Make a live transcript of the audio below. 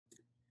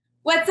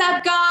What's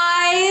up,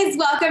 guys?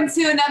 Welcome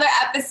to another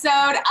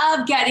episode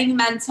of Getting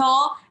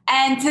Mental.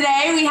 And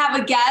today we have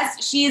a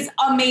guest. She's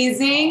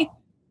amazing.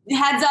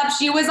 Heads up,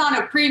 she was on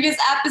a previous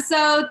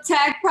episode,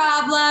 Tech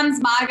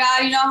Problems. My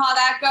God, you know how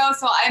that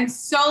goes. So I'm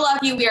so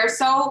lucky. We are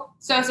so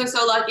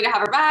lucky to have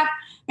her back.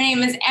 Her name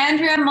is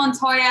Andrea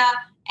Montoya,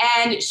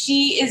 and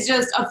she is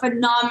just a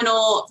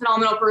phenomenal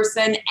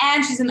person.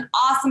 And she's an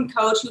awesome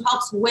coach who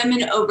helps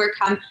women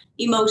overcome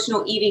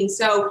emotional eating.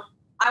 So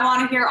I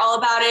want to hear all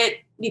about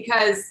it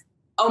because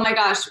oh my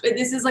gosh,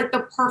 this is like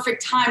the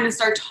perfect time to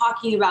start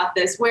talking about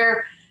this.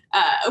 We're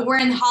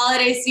in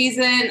holiday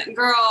season,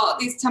 girl.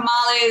 These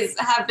tamales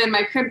have been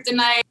my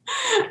kryptonite.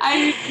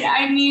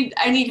 I need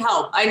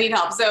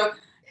help. So,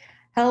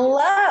 hello.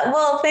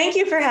 Well, thank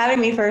you for having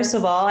me. First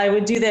of all, I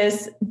would do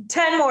this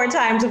 10 more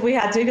times if we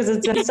had to, because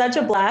it's been such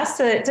a blast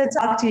to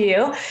talk to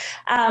you.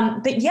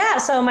 But yeah,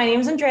 so my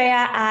name is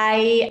Andrea.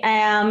 I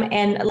am,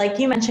 and like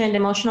you mentioned,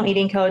 emotional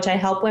eating coach. I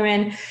help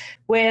women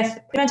with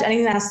pretty much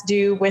anything that has to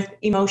do with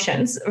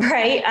emotions,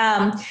 right?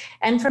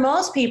 And for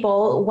most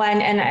people,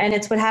 and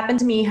it's what happened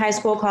to me, high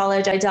school,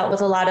 college, I dealt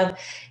with a lot of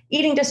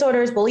eating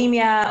disorders,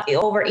 bulimia,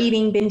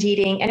 overeating, binge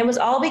eating, and it was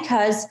all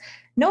because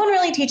no one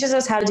really teaches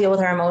us how to deal with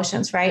our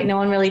emotions, right? No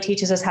one really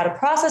teaches us how to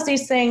process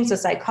these things, the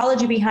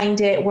psychology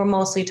behind it. We're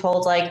mostly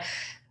told like,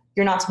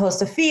 you're not supposed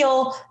to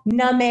feel,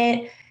 numb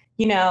it,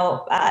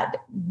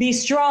 be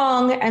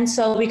strong. And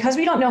so because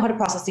we don't know how to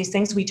process these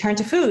things, we turn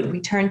to food. We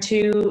turn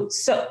to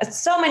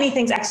so many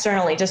things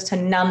externally just to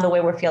numb the way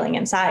we're feeling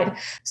inside.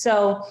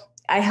 So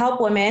I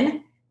help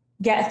women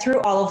get through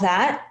all of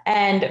that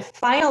and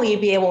finally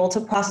be able to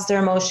process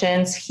their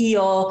emotions,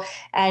 heal,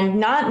 and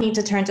not need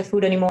to turn to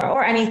food anymore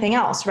or anything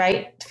else,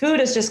 right? Food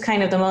is just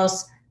kind of the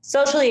most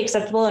socially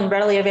acceptable and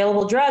readily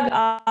available drug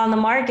on the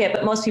market,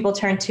 but most people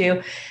turn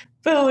to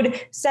food,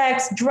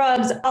 sex,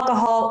 drugs,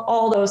 alcohol,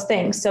 all those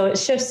things. So it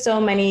shifts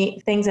so many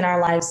things in our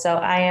lives. So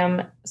I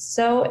am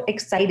so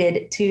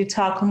excited to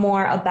talk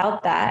more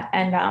about that.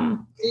 And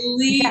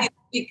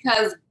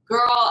because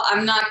girl,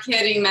 I'm not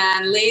kidding,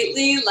 man.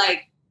 Lately,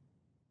 like,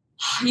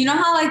 you know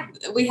how like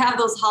we have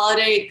those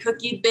holiday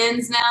cookie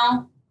bins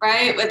now,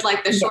 right? With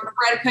like the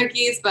shortbread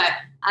cookies, but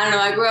I don't know.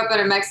 I grew up in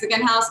a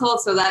Mexican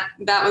household, so that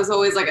was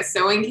always like a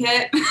sewing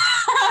kit. But,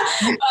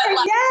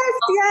 like,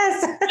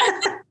 yes.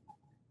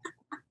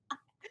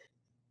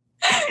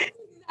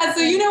 So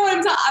you know what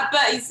I'm talking about.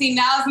 But you see,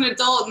 now as an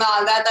adult,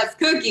 that's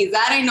cookies.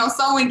 That ain't no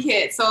sewing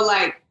kit. So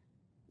like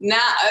now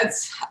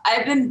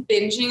I've been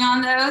binging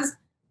on those,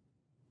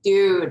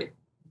 dude.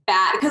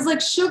 Bad, because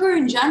like sugar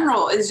in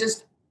general is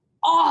just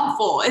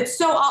awful. It's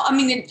so,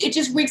 it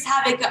just wreaks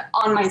havoc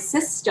on my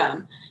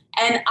system.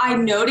 And I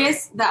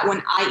noticed that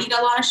when I eat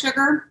a lot of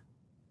sugar,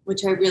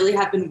 which I really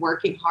have been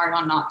working hard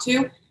on not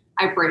to,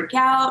 I break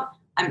out,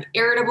 I'm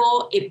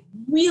irritable. It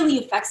really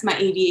affects my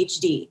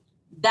ADHD.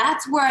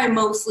 That's where I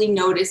mostly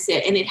notice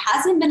it. And it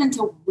hasn't been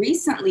until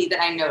recently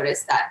that I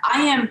noticed that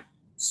I am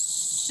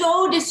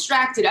so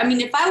distracted. I mean,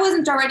 if I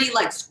wasn't already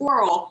like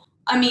squirrel,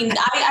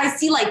 I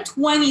see like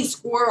 20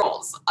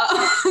 squirrels.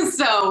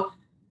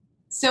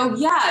 So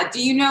yeah,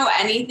 do you know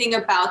anything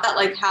about that?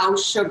 Like how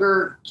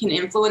sugar can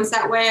influence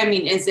that way? I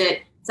mean, is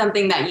it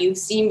something that you've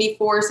seen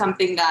before,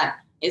 something that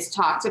is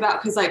talked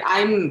about? Because like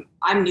I'm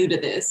new to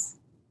this.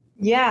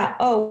 Yeah.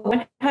 Oh,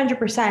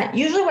 100%.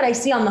 Usually what I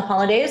see on the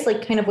holidays,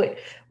 like kind of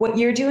what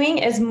you're doing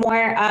is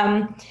more,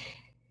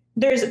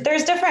 there's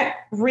different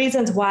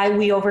reasons why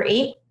we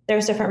overeat.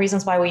 There's different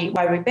reasons why we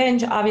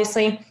binge,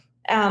 obviously.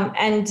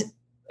 And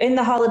in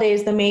the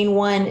holidays, the main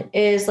one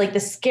is like the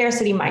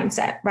scarcity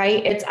mindset,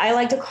 right? I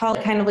like to call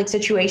it kind of like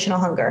situational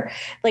hunger.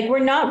 Like we're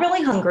not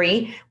really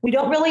hungry. We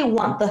don't really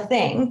want the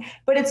thing,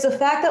 but it's the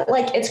fact that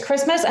like it's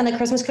Christmas and the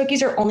Christmas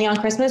cookies are only on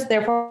Christmas.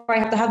 Therefore, I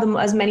have to have them,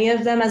 as many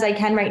of them as I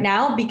can right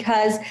now,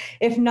 because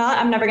if not,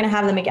 I'm never going to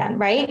have them again,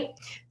 right?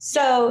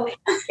 So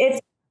it's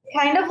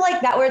kind of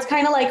like that, where it's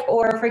kind of like,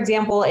 or for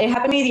example, it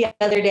happened to me the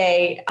other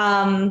day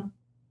where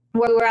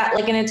we were at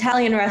like an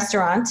Italian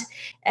restaurant,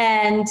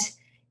 and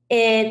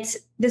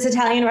this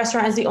Italian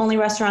restaurant is the only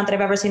restaurant that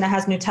I've ever seen that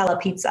has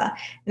Nutella pizza.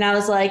 And I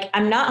was like,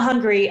 I'm not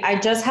hungry. I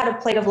just had a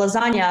plate of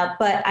lasagna,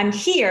 but I'm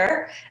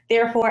here.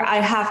 Therefore, I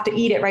have to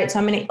eat it, right? So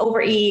I'm going to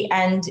overeat,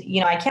 and,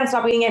 I can't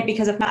stop eating it,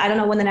 because if not, I don't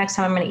know when the next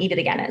time I'm going to eat it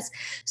again is.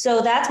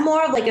 So that's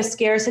more of like a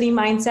scarcity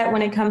mindset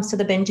when it comes to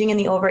the binging and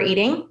the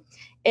overeating.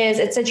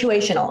 It's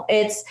situational.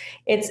 It's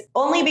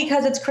only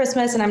because it's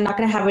Christmas and I'm not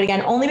going to have it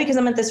again. Only because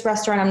I'm at this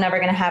restaurant, I'm never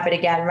going to have it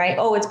again, right?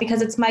 Oh, it's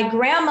because it's my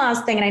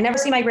grandma's thing and I never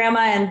see my grandma,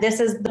 and this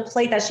is the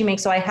plate that she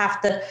makes, so I have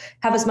to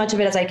have as much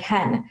of it as I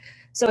can.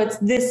 So it's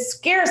this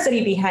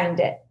scarcity behind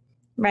it,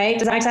 right?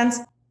 Does that make sense?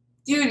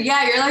 Dude,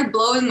 yeah, you're like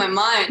blowing my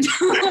mind.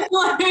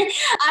 Like,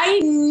 I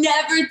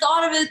never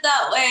thought of it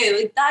that way.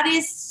 Like, that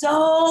is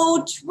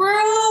so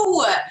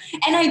true.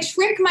 And I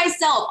trick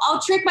myself.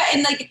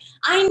 And like,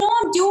 I know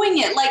I'm doing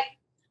it. Like,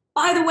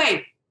 by the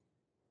way,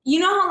 you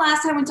know how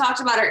last time we talked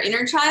about our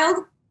inner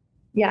child?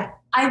 Yeah.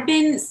 I've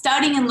been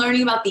studying and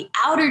learning about the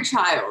outer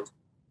child.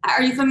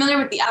 Are you familiar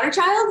with the outer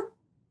child?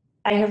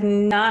 I have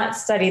not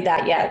studied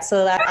that yet,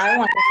 so that I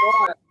want to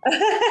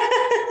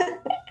know more.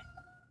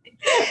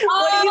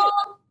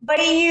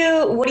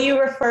 do you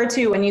refer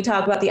to when you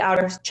talk about the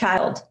outer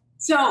child?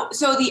 So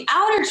the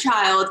outer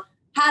child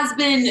has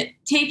been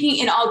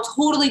taking, and I'll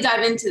totally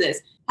dive into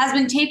this, has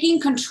been taking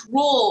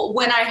control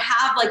when I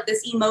have like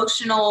this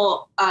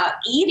emotional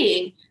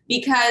eating,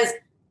 because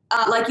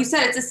like you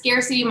said, it's a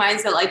scarcity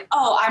mindset. Like,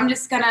 oh, I'm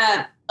not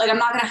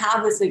gonna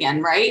have this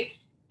again, right?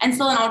 And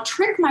so then I'll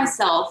trick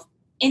myself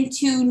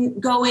into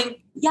going,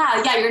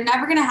 yeah, you're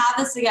never gonna have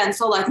this again.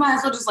 So like, might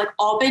as well just like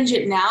all binge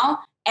it now.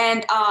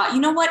 And you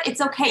know what?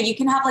 It's okay. You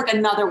can have like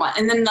another one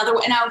and then another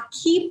one. And I'll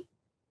keep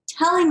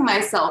telling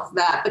myself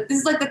that. But this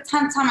is like the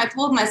 10th time I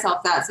told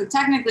myself that. So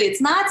technically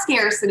it's not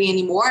scarcity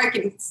anymore. I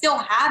can still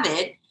have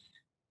it.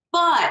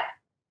 But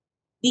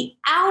the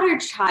outer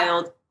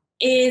child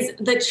is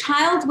the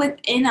child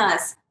within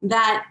us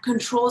that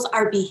controls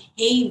our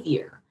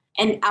behavior.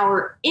 And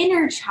our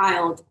inner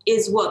child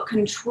is what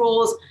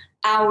controls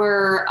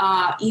our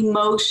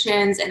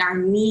emotions and our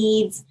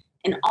needs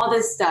and all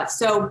this stuff.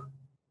 So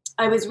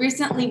I was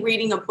recently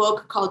reading a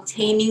book called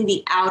Taming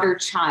the Outer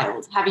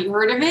Child. Have you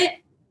heard of it?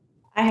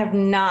 I have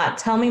not.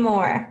 Tell me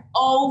more.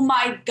 Oh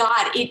my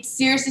God. It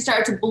seriously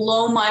started to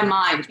blow my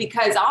mind,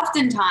 because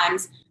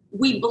oftentimes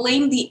we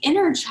blame the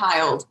inner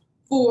child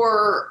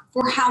for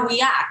how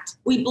we act.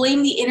 We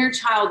blame the inner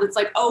child. It's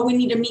like, oh, we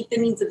need to meet the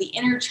needs of the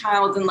inner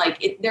child, and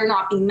like they're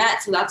not being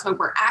met, so that's why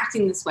we're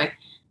acting this way.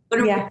 But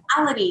in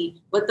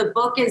reality, what the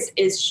book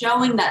is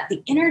showing, that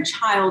the inner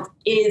child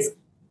is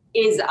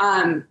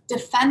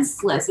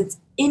defenseless. It's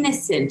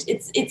innocent.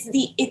 It's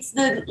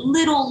the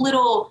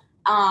little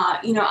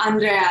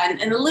Andrea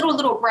and the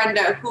little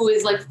Brenda, who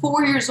is like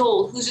 4 years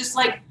old, who's just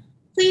like,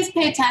 please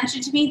pay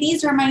attention to me.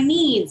 These are my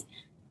needs.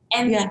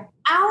 And the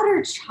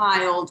outer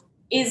child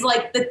is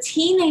like the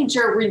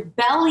teenager,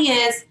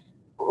 rebellious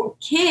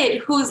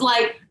kid who's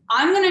like,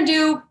 I'm going to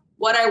do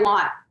what I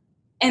want.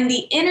 And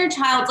the inner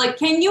child's like,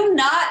 can you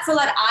not, so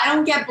that I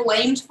don't get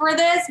blamed for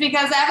this?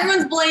 Because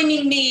everyone's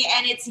blaming me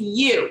and it's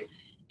you.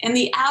 And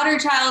the outer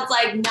child's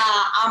like,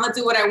 nah, I'm going to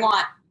do what I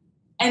want.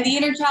 And the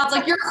inner child's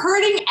like, you're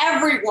hurting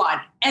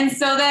everyone. And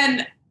so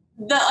then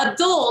the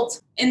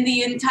adult in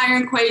the entire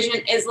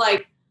equation is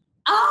like,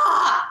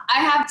 I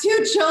have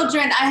 2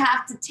 children I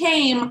have to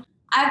tame.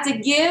 I have to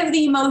give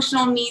the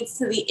emotional needs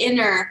to the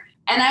inner,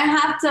 and I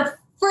have to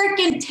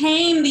freaking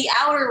tame the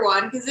outer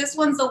one, because this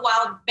one's a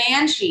wild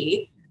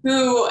banshee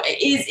who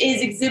is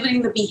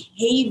exhibiting the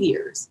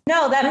behaviors.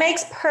 No, that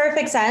makes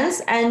perfect sense.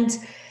 And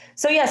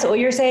so, so what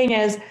you're saying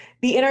is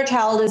the inner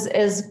child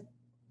is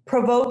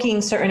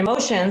provoking certain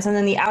emotions, and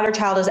then the outer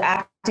child is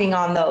acting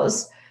on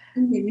those.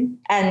 Mm-hmm.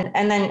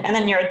 And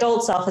then your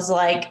adult self is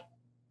like,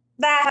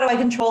 how do I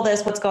control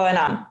this? What's going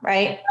on?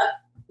 Right?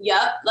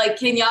 Yep. Like,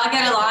 can y'all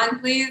get along,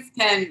 please?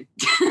 Exactly.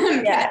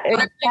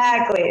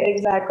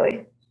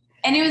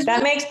 And it was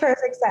makes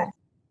perfect sense.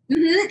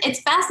 Mm-hmm. It's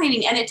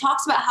fascinating. And it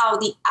talks about how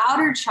the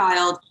outer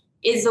child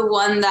is the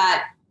one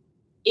that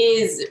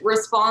is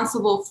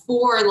responsible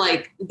for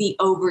like the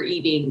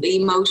overeating, the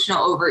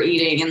emotional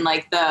overeating, and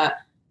like the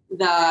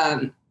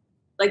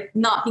like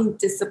not being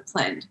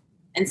disciplined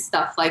and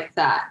stuff like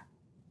that.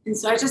 And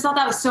so I just thought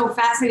that was so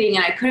fascinating,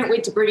 and I couldn't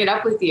wait to bring it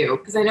up with you,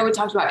 because I know we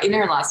talked about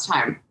inner last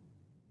time.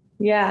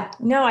 Yeah,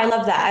 no, I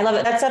love that. I love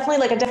it. That's definitely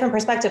like a different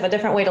perspective, a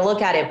different way to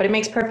look at it, but it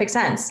makes perfect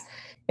sense.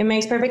 It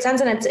makes perfect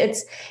sense. And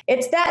it's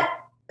that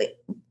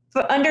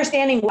for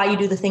understanding why you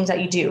do the things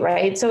that you do,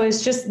 right? So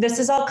it's just, this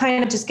is all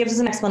kind of just gives us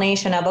an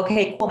explanation of,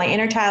 okay, cool, my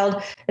inner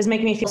child is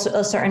making me feel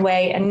a certain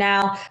way. And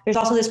now there's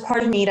also this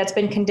part of me that's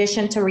been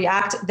conditioned to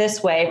react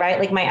this way, right?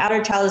 Like my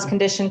outer child is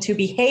conditioned to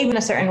behave in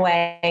a certain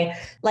way.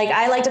 Like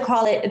I like to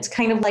call it, it's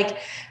kind of like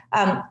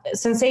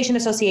sensation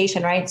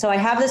association, right? So I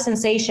have this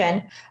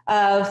sensation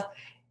of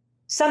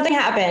something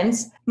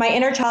happens, my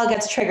inner child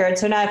gets triggered.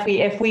 So now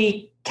if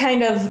we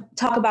kind of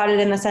talk about it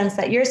in the sense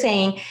that you're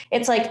saying,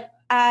 it's like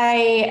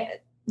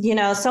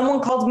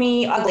someone called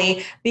me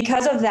ugly.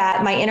 Because of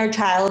that, my inner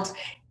child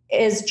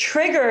is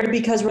triggered,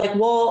 because we're like,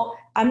 well,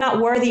 I'm not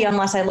worthy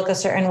unless I look a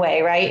certain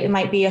way, right? It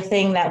might be a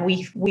thing that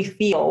we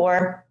feel,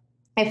 or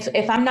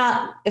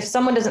if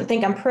someone doesn't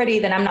think I'm pretty,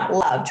 then I'm not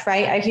loved,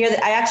 right? I hear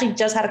that. I actually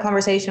just had a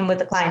conversation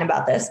with a client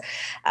about this,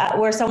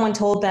 where someone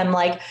told them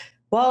like,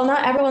 well,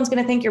 not everyone's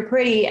going to think you're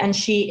pretty. And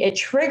it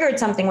triggered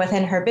something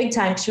within her big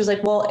time. She was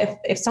like, well,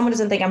 if someone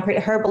doesn't think I'm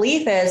pretty, her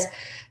belief is,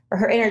 or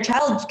her inner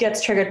child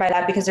gets triggered by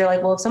that, because they're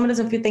like, well, if someone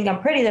doesn't think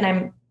I'm pretty,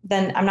 then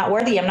I'm not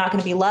worthy. I'm not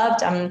going to be loved.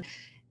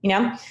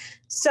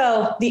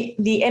 So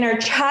the inner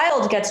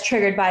child gets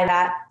triggered by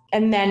that.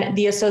 And then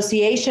the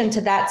association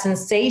to that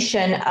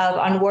sensation of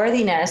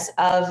unworthiness,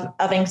 of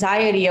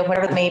anxiety, of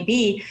whatever it may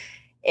be,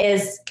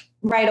 is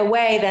right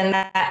away, then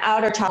that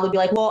outer child would be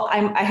like, well,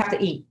 I have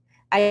to eat.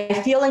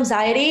 I feel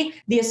anxiety.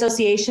 The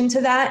association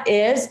to that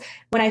is,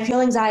 when I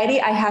feel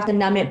anxiety, I have to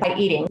numb it by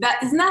eating.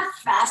 Isn't that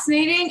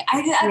fascinating?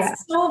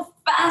 That's so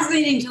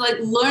fascinating to like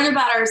learn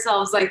about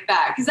ourselves like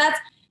that. Cause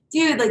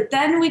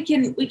then we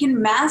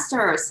can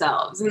master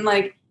ourselves. And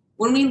like,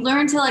 when we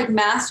learn to like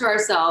master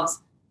ourselves,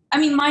 I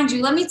mean, mind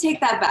you, let me take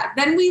that back.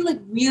 Then we like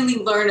really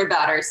learn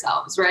about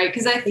ourselves, right?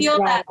 Cause I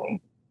feel that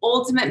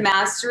ultimate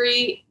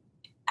mastery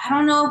I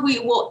don't know if we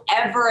will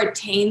ever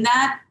attain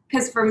that,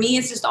 because for me,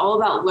 it's just all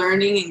about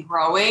learning and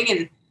growing.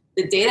 And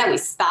the day that we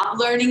stop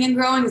learning and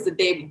growing is the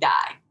day we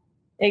die.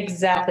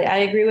 Exactly. I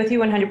agree with you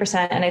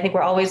 100%. And I think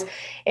we're always,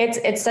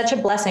 it's such a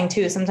blessing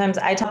too. Sometimes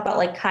I talk about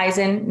like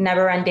Kaizen,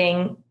 never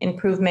ending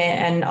improvement,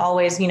 and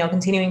always,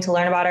 continuing to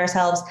learn about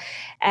ourselves.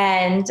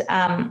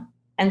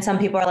 And some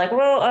people are like,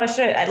 well, oh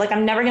shit,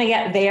 I'm never going to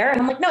get there.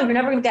 And I'm like, no, you're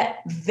never going to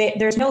get there.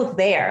 There's no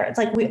there. It's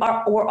like,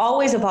 we're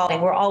always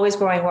evolving. We're always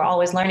growing. We're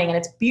always learning. And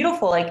it's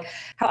beautiful. Like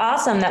how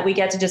awesome that we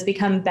get to just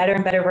become better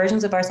and better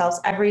versions of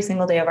ourselves every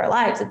single day of our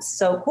lives. It's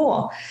so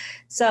cool.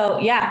 So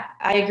yeah,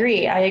 I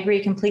agree. I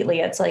agree completely.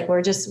 It's like,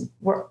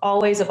 we're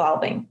always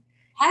evolving.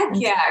 Heck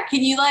yeah.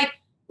 Can you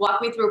walk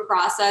me through a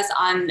process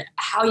on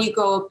how you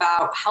go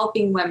about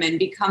helping women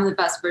become the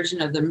best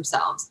version of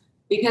themselves?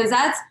 Because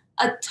that's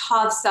a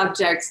tough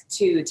subject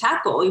to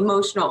tackle,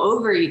 emotional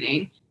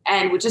overeating,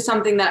 and which is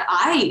something that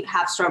I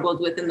have struggled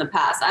with in the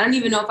past. I don't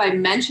even know if I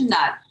mentioned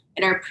that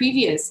in our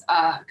previous,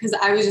 because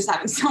I was just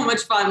having so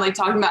much fun,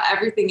 talking about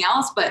everything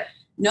else. But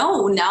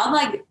no, now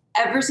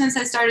ever since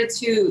I started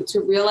to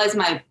realize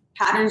my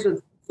patterns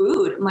with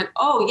food, I'm like,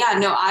 oh yeah,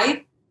 no,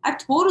 I've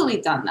totally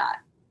done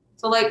that.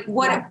 So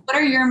what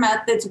are your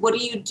methods? What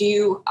do you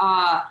do?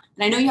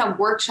 And I know you have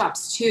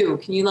workshops too.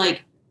 Can you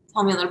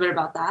tell me a little bit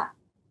about that?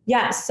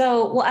 Yeah.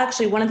 So, well,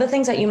 actually, one of the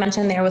things that you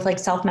mentioned there with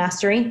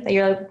self-mastery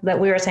that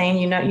we were saying,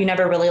 you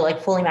never really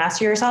fully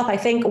master yourself. I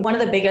think one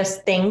of the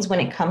biggest things when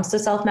it comes to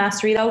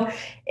self-mastery though,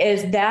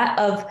 is that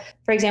of,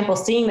 for example,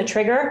 seeing the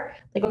trigger,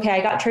 okay,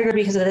 I got triggered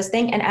because of this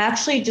thing, and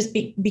actually just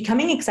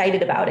becoming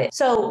excited about it.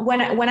 So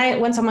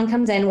when someone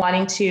comes in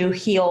wanting to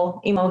heal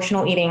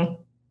emotional eating,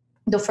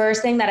 the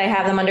first thing that I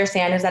have them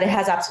understand is that it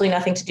has absolutely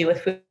nothing to do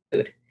with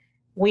food.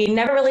 We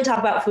never really talk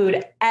about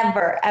food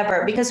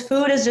ever, because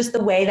food is just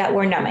the way that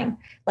we're numbing.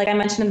 Like I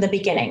mentioned in the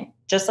beginning,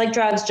 just like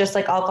drugs, just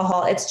like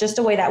alcohol, it's just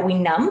a way that we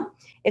numb.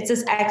 It's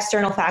this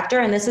external factor.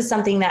 And this is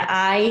something that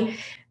I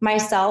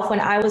myself,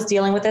 when I was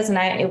dealing with this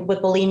with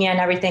bulimia and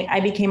everything, I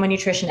became a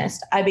nutritionist.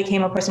 I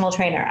became a personal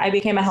trainer. I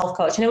became a health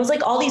coach. And it was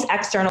all these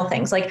external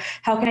things,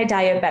 how can I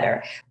diet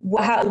better?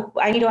 How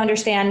I need to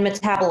understand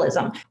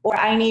metabolism, or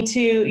I need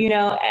to,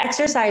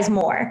 exercise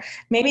more.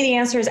 Maybe the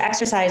answer is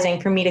exercising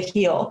for me to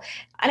heal.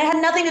 And it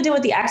had nothing to do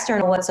with the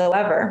external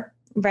whatsoever.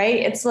 Right?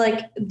 It's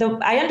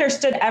I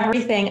understood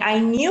everything. I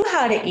knew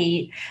how to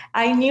eat.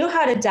 I knew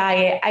how to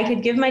diet. I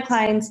could give my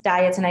clients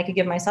diets and I could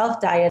give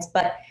myself diets,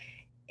 but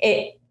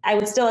I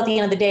would still at the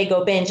end of the day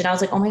go binge. And I was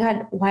like, oh my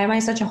God, why am I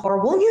such a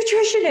horrible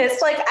nutritionist?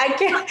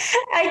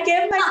 I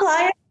give my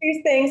clients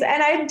these things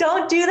and I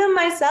don't do them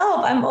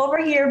myself. I'm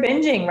over here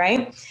binging.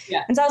 Right.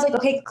 Yeah. And so I was like,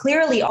 okay,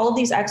 clearly all of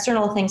these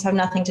external things have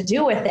nothing to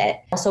do with it.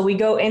 So we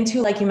go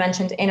into, like you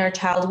mentioned, inner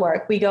child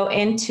work. We go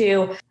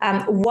into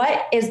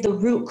what is the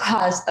root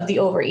cause of the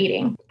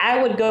overeating.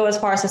 I would go as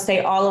far as to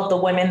say all of the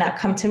women that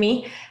come to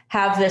me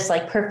have this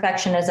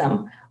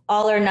perfectionism,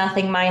 all or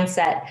nothing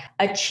mindset,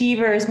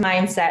 achievers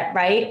mindset,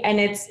 right? And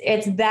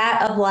it's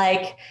that of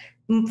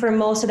for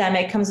most of them,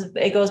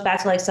 it goes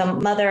back to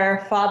some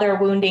mother-father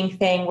wounding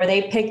thing where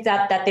they picked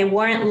up that they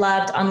weren't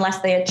loved unless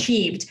they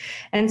achieved.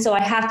 And so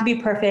I have to be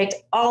perfect,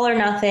 all or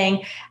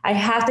nothing. I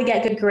have to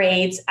get good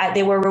grades.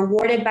 They were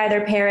rewarded by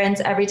their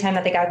parents every time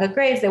that they got good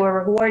grades. They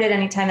were rewarded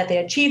anytime that they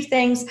achieved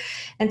things.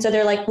 And so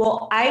they're like,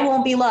 well, I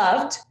won't be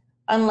loved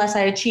unless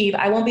I achieve.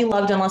 I won't be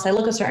loved unless I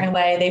look a certain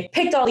way. They've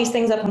picked all these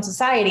things up in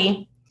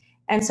society.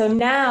 And so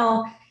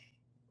now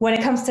when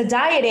it comes to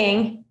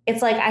dieting,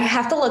 it's I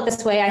have to look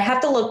this way. I have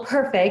to look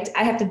perfect.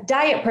 I have to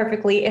diet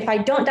perfectly. If I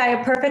don't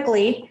diet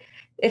perfectly,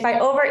 if I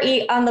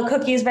overeat on the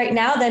cookies right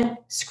now, then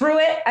screw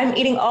it. I'm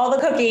eating all the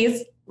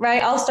cookies,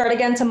 right? I'll start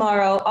again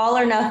tomorrow, all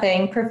or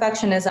nothing,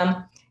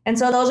 perfectionism. And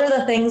so those are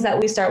the things that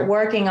we start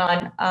working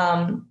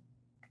on,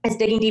 is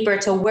digging deeper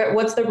to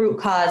what's the root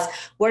cause?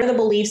 What are the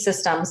belief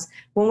systems?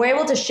 When we're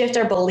able to shift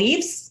our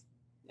beliefs,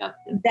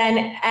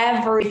 then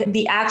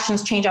the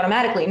actions change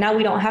automatically. Now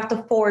we don't have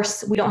to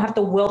force, we don't have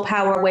to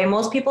willpower away.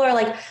 Most people are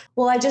like,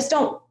 well, I just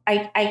don't,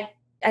 I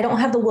don't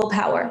have the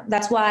willpower.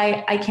 That's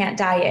why I can't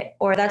diet,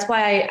 or that's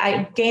why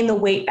I gain the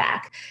weight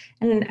back.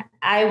 And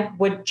I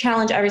would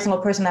challenge every single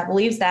person that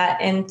believes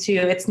that into,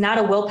 it's not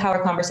a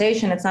willpower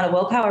conversation. It's not a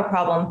willpower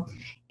problem.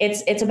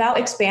 It's about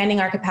expanding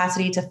our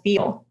capacity to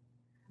feel,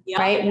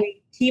 right?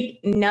 We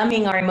keep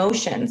numbing our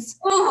emotions.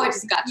 Oh, I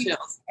just got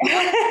chills.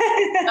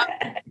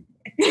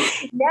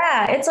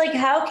 Yeah, it's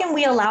how can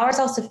we allow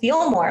ourselves to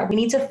feel more? We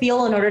need to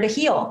feel in order to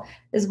heal,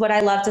 is what I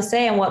love to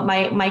say. And what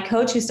my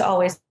coach used to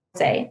always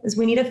say is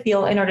we need to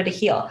feel in order to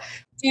heal.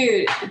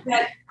 Dude,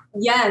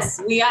 yes,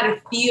 we got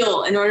to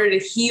feel in order to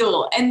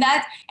heal. And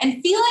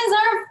feelings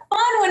are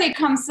fun when it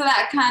comes to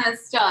that kind of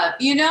stuff,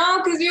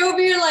 because you're over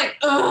here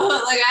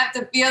oh, I have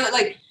to feel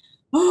it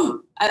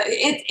oh,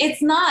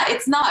 it's not.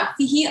 Have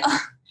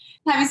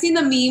you seen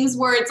the memes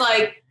where it's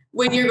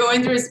when you're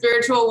going through a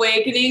spiritual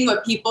awakening,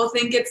 what people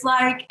think it's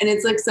and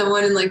it's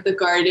someone in the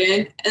garden,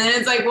 and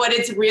then it's what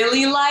it's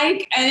really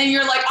like, and then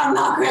you're I'm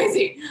not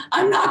crazy.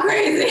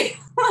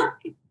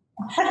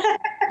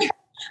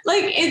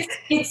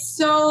 It's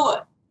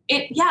so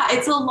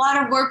it's a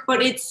lot of work,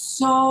 but it's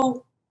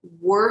so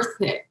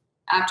worth it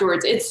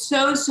afterwards. It's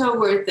so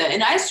worth it.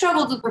 And I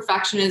struggled with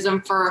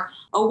perfectionism for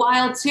a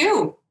while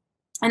too.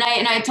 And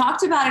I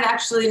talked about it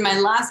actually in my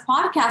last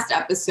podcast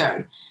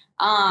episode.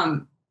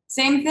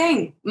 Same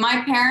thing.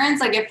 My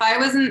parents, like if I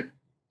wasn't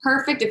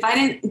perfect, if I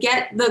didn't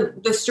get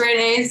the straight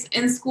A's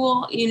in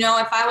school,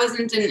 if I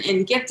wasn't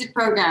in gifted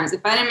programs,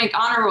 if I didn't make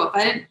honor roll, if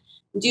I didn't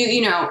do,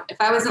 if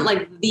I wasn't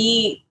like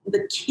the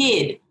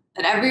kid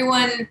that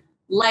everyone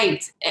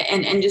liked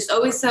and just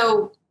always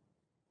so,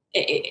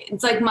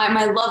 it's like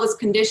my love was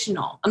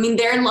conditional. I mean,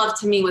 their love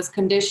to me was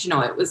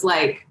conditional. It was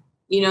like,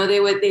 they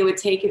would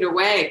take it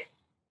away.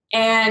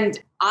 And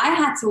I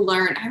had to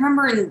learn. I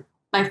remember in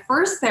my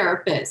first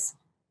therapist,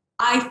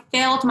 I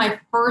failed my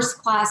first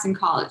class in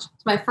college.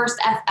 It's my first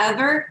F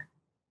ever.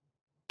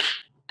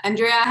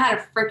 Andrea, I had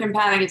a freaking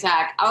panic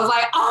attack. I was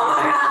like, oh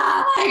my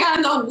God, like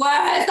I'm the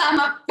worst. I'm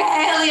a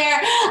failure.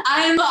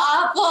 I'm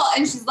awful.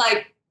 And she's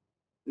like,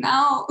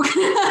 no.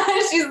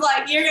 She's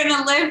like, you're going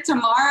to live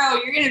tomorrow.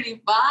 You're going to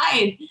be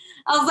fine.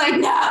 I was like,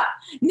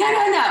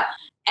 no.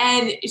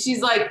 And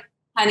she's like,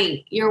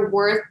 honey, your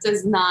worth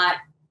does not,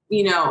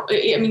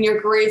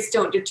 your grades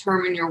don't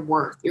determine your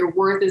worth. Your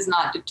worth is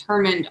not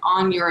determined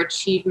on your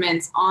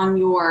achievements, on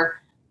your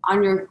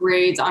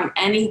grades, on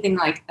anything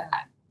like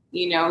that.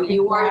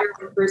 You are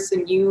your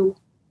person.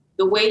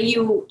 The way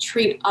you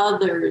treat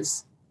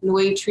others, the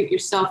way you treat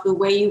yourself, the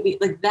way you be,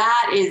 like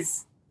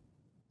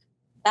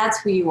that's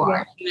who you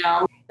are. And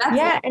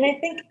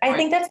I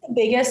think that's the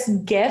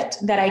biggest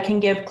gift that I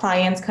can give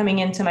clients coming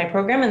into my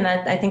program, and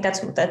that I think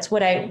that's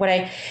what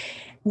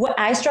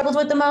I struggled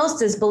with the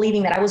most is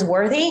believing that I was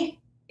worthy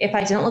if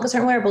I didn't look a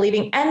certain way, or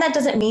believing, and that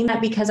doesn't mean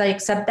that because I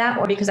accept that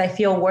or because I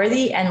feel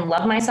worthy and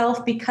love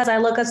myself because I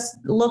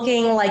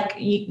looking like,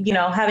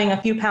 having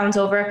a few pounds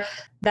over,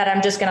 that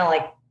I'm just going to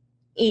like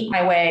eat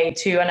my way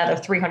to another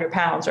 300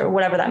 pounds or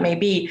whatever that may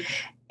be.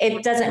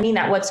 It doesn't mean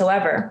that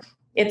whatsoever.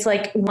 It's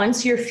like,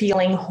 once you're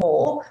feeling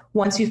whole,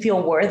 once you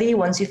feel worthy,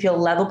 once you feel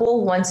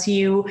lovable, once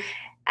you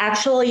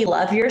actually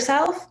love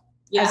yourself,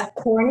 as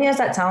corny as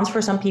that sounds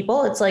for some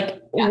people, it's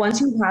like,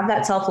 once you have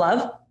that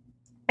self-love,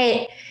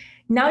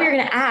 now you're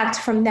going to act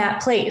from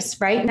that place,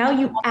 right? Now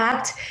you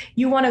act,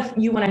 you want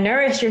to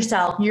nourish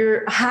yourself.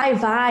 You're high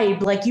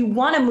vibe, like you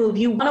want to move,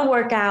 you want to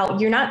work out.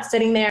 You're not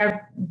sitting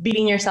there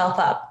beating yourself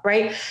up,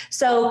 right?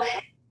 So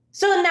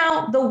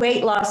now the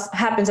weight loss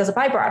happens as a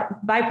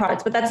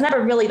byproduct, but that's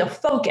never really the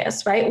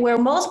focus, right? Where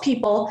most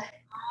people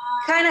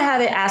kind of have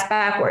it ass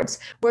backwards,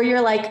 where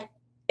you're like,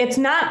 it's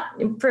not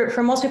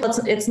for most people,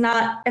 it's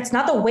not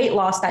the weight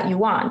loss that you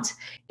want.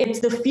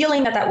 It's the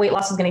feeling that weight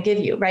loss is going to give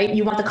you, right?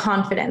 You want the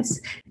confidence.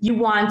 You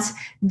want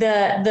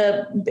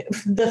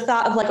the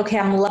thought of like, okay,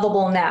 I'm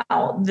lovable now,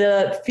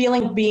 the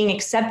feeling of being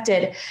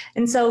accepted.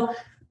 And so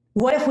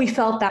what if we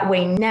felt that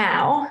way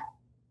now?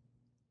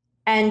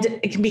 And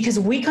because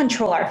we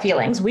control our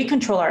feelings, we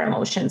control our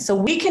emotions. So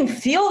we can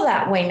feel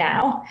that way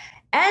now.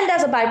 And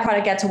as a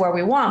byproduct, get to where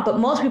we want. But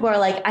most people are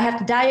like, I have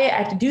to diet, I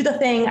have to do the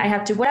thing, I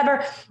have to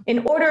whatever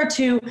in order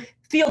to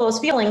feel those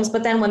feelings.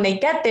 But then when they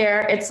get there,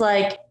 it's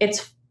like,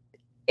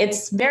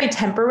 it's very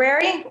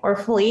temporary or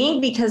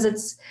fleeting, because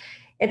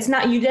it's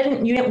not, you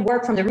didn't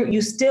work from the root. You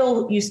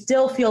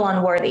still feel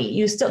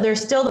unworthy.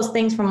 There's still those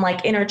things from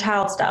like inner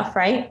child stuff,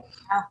 right?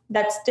 Yeah.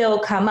 That still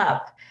come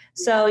up.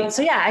 So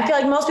yeah, I feel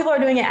like most people are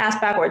doing it ass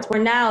backwards,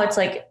 where now it's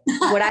like,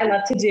 what I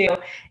love to do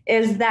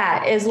is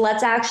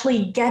let's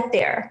actually get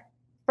there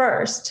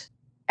first.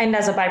 And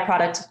as a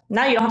byproduct,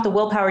 now you don't have to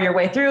willpower your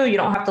way through. You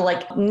don't have to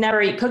like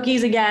never eat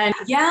cookies again.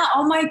 Yeah.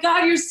 Oh my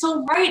God, you're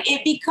so right.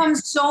 It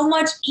becomes so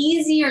much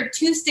easier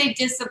to stay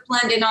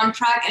disciplined and on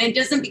track. And it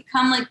doesn't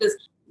become like this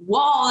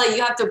wall that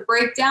you have to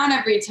break down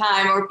every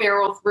time or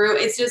barrel through.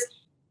 It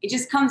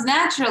just comes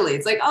naturally.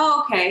 It's like,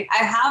 oh, okay, I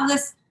have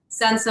this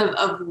sense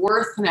of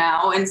worth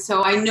now. And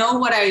so I know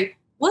what I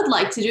would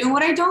like to do and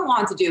what I don't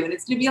want to do. And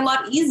it's going to be a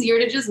lot easier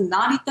to just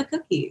not eat the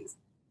cookies.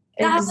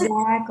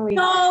 Exactly.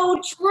 That's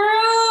so true.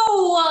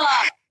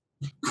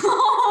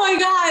 Oh my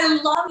God, I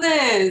love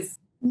this.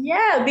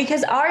 Yeah,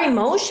 because our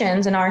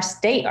emotions and our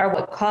state are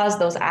what cause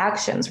those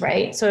actions,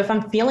 right? So if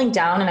I'm feeling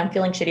down and I'm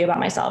feeling shitty about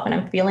myself and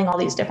I'm feeling all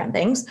these different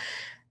things,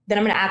 then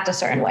I'm going to act a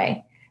certain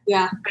way.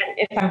 Yeah. But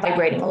if I'm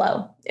vibrating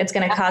low, it's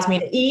going to cause me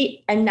to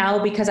eat. And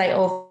now because I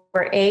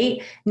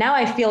overate, now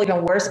I feel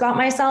even worse about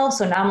myself.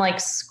 So now I'm like,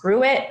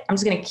 screw it. I'm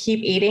just going to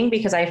keep eating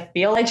because I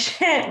feel like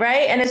shit,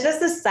 right? And it's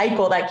just this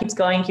cycle that keeps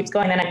going.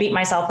 Then I beat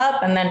myself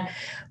up.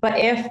 But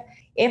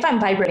if I'm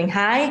vibrating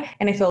high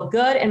and I feel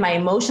good and my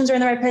emotions are in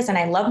the right place and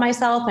I love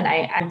myself and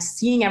I'm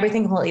seeing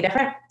everything completely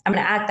different, I'm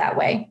going to act that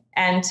way.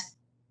 And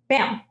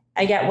bam,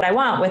 I get what I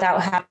want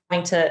without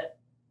having to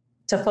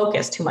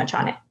focus too much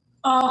on it.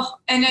 Oh,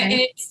 and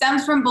it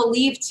stems from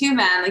belief too,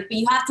 man. Like, but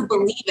you have to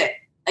believe it.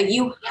 Like,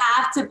 you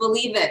have to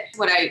believe it.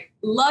 What I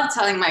love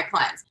telling my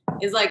clients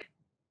is like,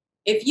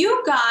 if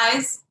you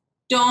guys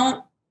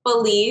don't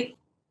believe,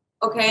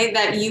 okay,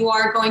 that you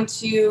are going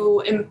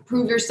to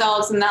improve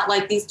yourselves and that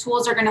like these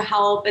tools are going to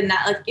help, and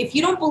that like, if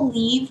you don't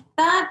believe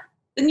that,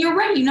 then you're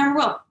right. You never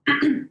will.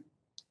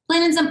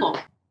 Plain and simple.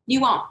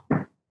 You won't.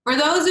 For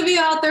those of you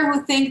out there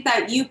who think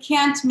that you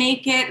can't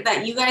make it,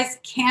 that you guys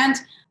can't,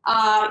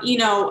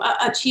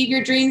 achieve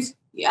your dreams,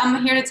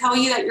 I'm here to tell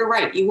you that you're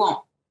right. You won't,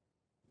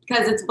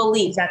 because it's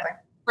belief. Exactly.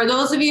 For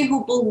those of you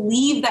who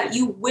believe that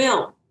you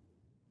will,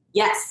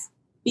 yes,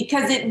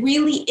 because it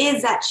really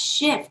is that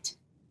shift,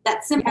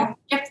 that simple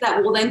shift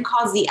that will then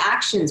cause the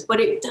actions. But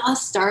it does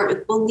start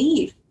with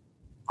belief.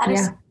 That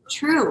is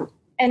true.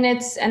 And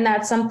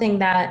that's something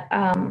that,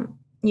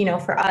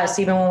 for us,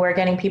 even when we're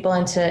getting people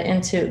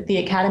into the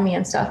academy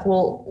and stuff,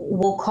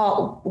 we'll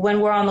call when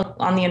we're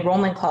on the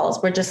enrollment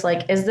calls. We're just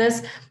like, is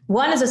this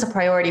a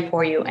priority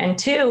for you? And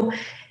two,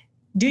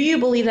 do you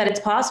believe that it's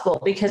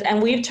possible?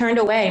 And we've turned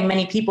away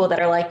many people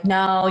that are like,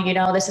 no,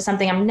 this is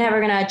something I'm never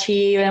going to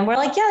achieve. And we're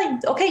like, yeah,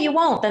 okay, you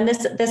won't. Then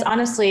this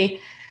honestly,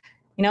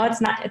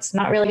 it's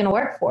not really going to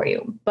work for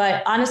you.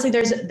 But honestly,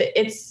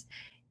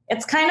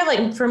 it's kind of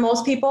like, for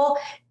most people,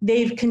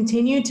 they've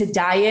continued to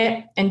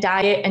diet. And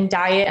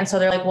so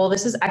they're like, well,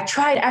 I've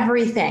tried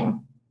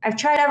everything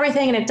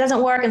and it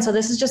doesn't work. And so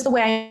this is just the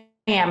way I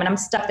am. And I'm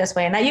stuck this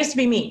way. And that used to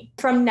be me.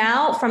 From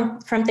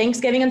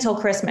Thanksgiving until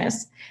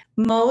Christmas,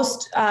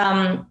 most,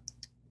 don't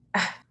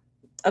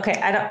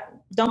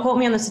quote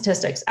me on the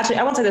statistics. Actually,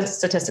 I won't say the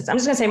statistics. I'm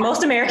just going to say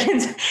most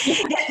Americans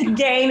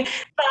gain 5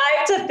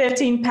 to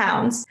 15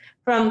 pounds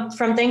from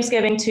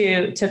Thanksgiving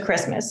to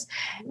Christmas.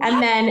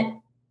 And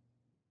then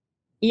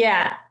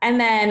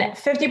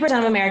 50%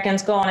 of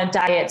Americans go on a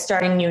diet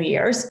starting New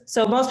Year's.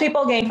 So most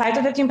people gain 5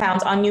 to 15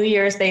 pounds on New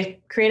Year's. They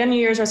create a New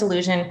Year's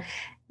resolution.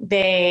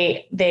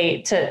 They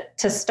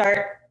to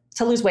start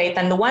to lose weight.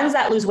 Then the ones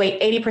that lose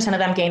weight, 80% of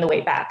them gain the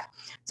weight back.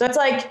 So it's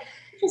like,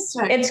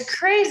 it's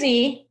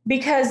crazy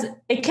because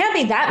it can't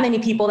be that many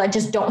people that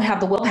just don't have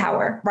the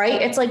willpower,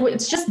 right? It's like,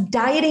 it's just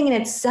dieting in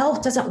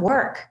itself doesn't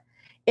work.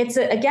 It's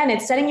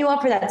setting you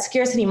up for that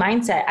scarcity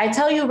mindset. I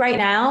tell you right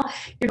now,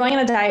 you're going on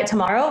a diet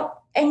tomorrow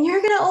and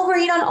you're going to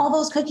overeat on all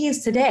those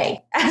cookies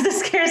today as a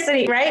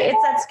scarcity, right?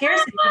 It's that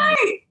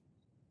scarcity.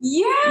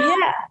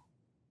 Yeah.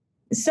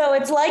 So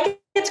it's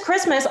like it's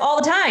Christmas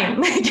all the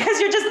time because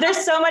there's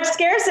so much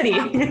scarcity.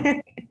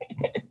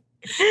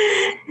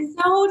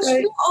 So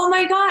true. Oh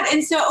my God.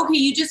 And so, okay,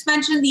 you just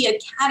mentioned the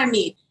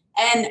academy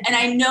and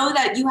I know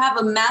that you have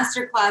a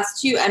masterclass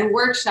too and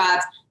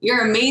workshops.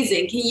 You're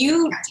amazing. Can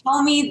you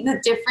tell me the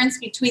difference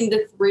between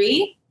the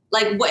three?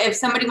 Like what, if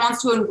somebody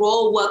wants to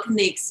enroll, what can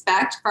they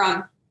expect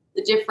from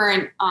the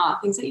different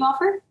things that you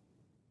offer?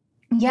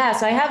 Yeah,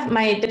 so I have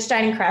my Bitch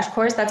Dieting Crash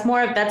Course. That's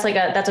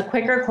a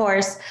quicker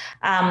course,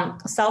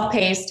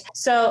 self-paced.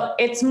 So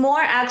it's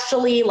more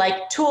actually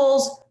like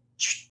tools,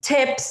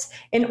 tips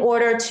in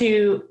order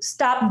to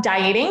stop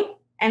dieting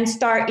and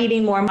start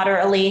eating more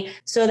moderately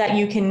so that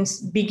you can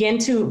begin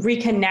to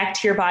reconnect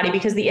to your body.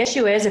 Because the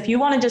issue is if you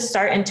want to just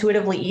start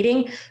intuitively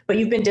eating, but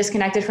you've been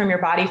disconnected from your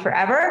body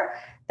forever,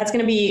 that's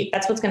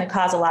what's going to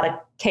cause a lot of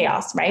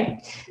chaos,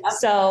 right? Yep.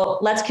 So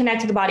let's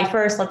connect to the body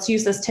first. Let's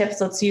use those tips.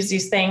 Let's use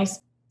these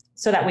things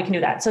so that we can do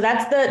that. So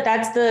that's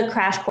the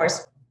crash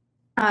course.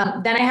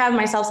 Then I have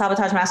my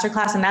self-sabotage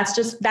masterclass, and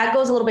that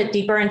goes a little bit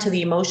deeper into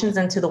the emotions,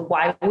 into the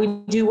why we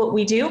do what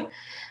we do.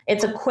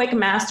 It's a quick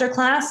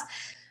masterclass,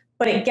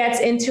 but it gets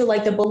into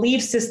like the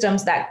belief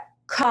systems that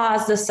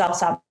cause the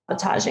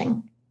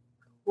self-sabotaging.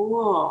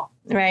 Cool.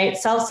 Right?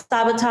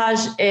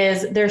 Self-sabotage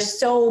there's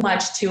so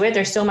much to it.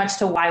 There's so much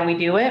to why we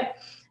do it.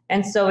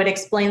 And so it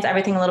explains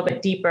everything a little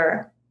bit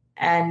deeper.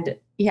 And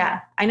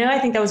yeah, I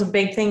think that was a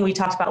big thing we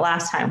talked about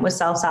last time was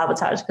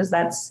self-sabotage, because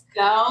that's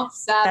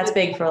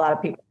big for a lot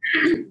of people.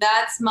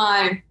 That's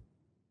my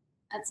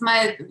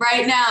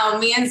right now,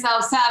 me and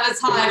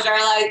self-sabotage are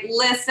like,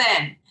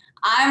 listen,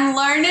 I'm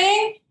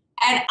learning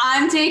and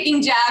I'm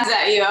taking jabs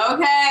at you.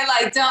 Okay.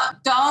 Like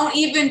don't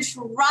even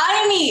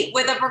try me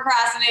with a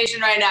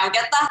procrastination right now.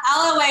 Get the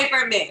hell away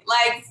from me.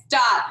 Like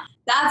stop.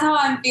 That's how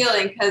I'm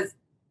feeling. Cause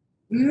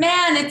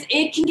man,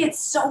 it can get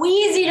so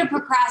easy to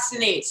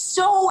procrastinate.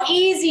 So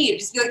easy.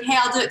 Just be like, hey,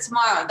 I'll do it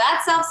tomorrow.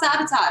 That's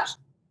self-sabotage.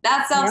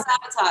 That's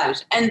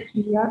self-sabotage. And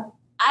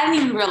I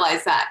didn't even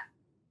realize that.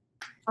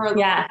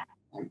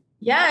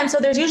 Yeah. And so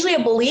there's usually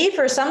a belief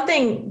or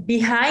something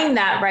behind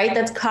that, right?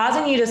 That's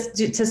causing you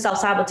to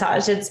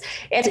self-sabotage.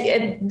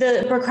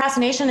 The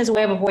procrastination is a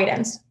way of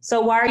avoidance.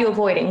 So why are you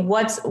avoiding?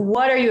 What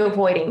are you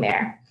avoiding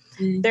there?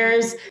 Mm-hmm.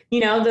 There's,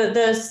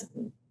 the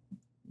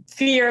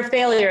fear of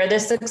failure, the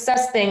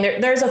success thing.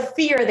 There's a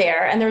fear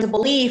there. And there's a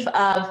belief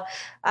of,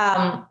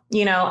 I'm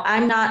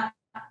not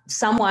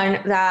someone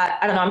that,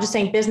 I don't know, I'm just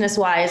saying business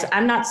wise,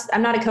 I'm not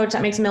a coach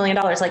that makes $1 million.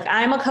 Like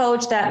I'm a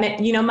coach that,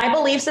 my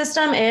belief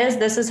system is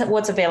this is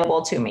what's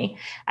available to me.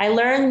 I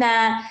learned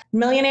that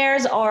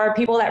millionaires or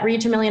people that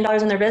reach $1 million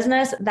in their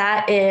business,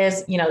 that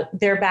is,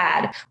 they're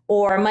bad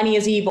or money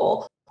is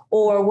evil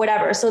or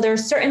whatever. So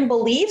there's certain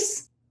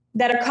beliefs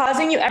that are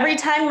causing you every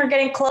time we're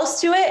getting close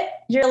to it.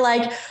 You're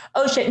like,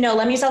 oh shit, no,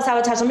 let me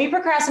self-sabotage. Let me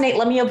procrastinate.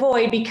 Let me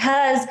avoid,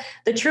 because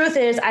the truth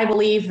is I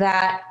believe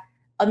that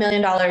 $1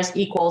 million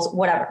equals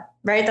whatever,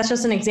 right? That's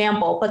just an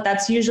example, but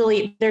that's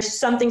usually, there's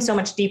something so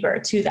much deeper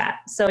to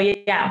that. So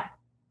yeah,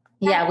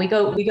 we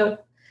go.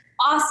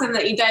 awesome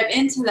that you dive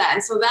into that.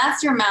 And so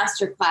that's your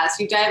masterclass.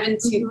 You dive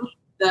into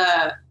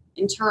the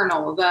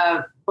internal,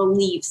 the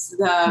beliefs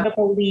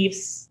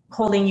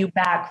holding you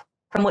back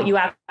from what you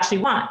actually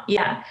want.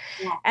 Yeah.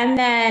 And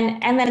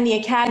then the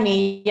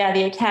academy,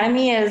 the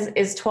academy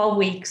is 12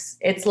 weeks.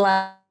 It's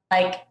like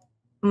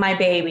my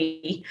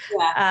baby.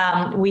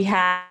 Yeah. We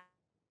have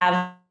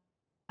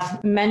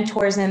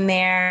mentors in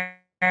there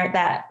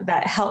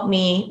that help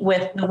me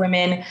with the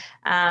women.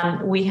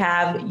 We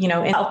have,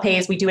 in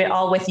self-pays, we do it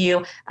all with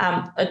you.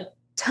 A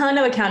ton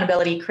of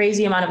accountability,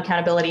 crazy amount of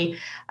accountability.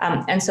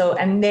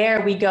 And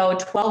there we go,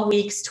 12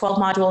 weeks, 12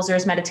 modules.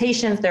 There's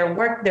meditations,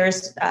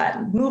 there's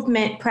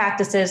movement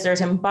practices,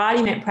 there's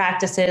embodiment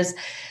practices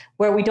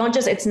where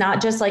it's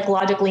not just like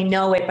logically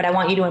know it, but I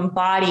want you to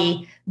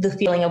embody the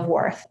feeling of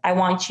worth. I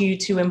want you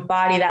to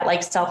embody that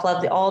like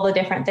self-love, all the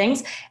different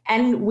things.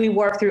 And we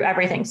work through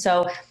everything.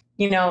 So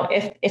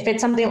if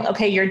it's something,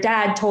 okay, your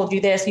dad told you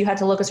this, you had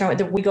to look a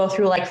certain way. We go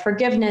through like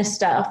forgiveness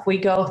stuff. We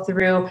go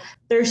through,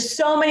 there's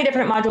so many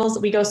different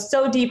modules. We go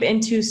so deep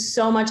into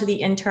so much of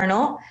the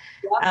internal.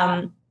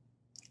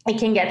 It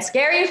can get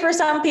scary for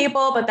some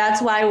people, but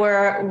that's why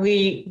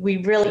we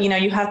really,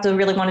 you have to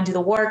really want to do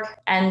the work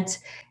and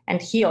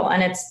heal.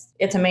 And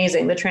it's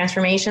amazing, the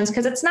transformations,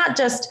 because it's not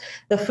just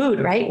the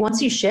food, right?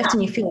 Once you shift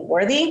and you feel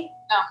worthy,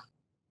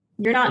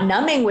 you're not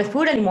numbing with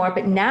food anymore,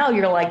 but now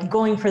you're like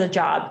going for the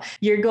job.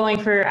 You're going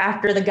for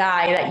after the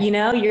guy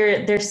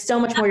that, there's so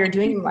much more you're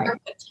doing in life.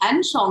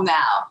 Potential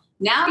now.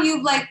 Now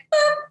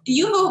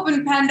you've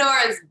opened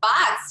Pandora's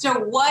box to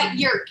what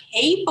you're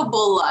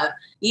capable of.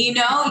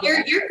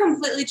 You're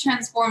completely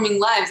transforming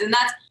lives. And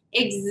that's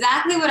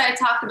exactly what I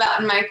talk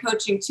about in my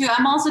coaching too.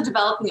 I'm also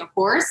developing a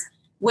course,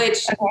 which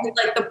is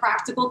like the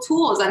practical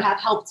tools that have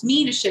helped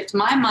me to shift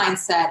my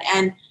mindset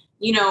and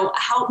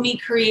help me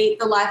create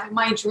the life of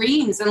my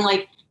dreams and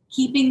like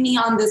keeping me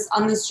on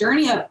this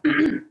journey of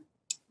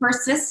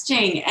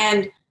persisting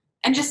and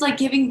just like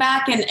giving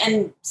back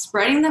and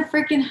spreading the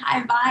freaking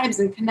high vibes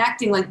and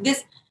connecting like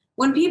this.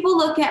 When people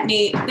look at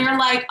me, they're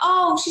like,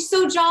 oh, she's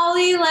so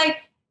jolly. Like,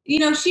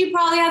 she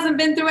probably hasn't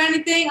been through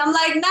anything. I'm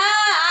like, nah,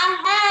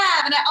 I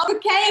have. And I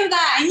overcame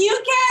that. And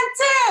you can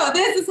too.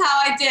 This is how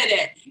I did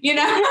it.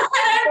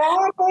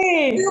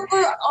 Exactly.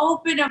 Super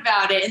open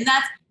about it. And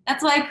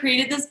that's why I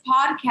created this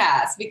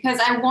podcast, because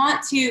I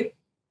want to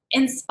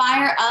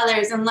inspire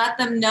others and let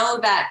them know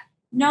that,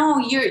 no,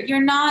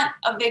 you're not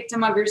a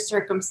victim of your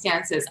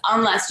circumstances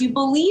unless you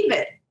believe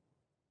it,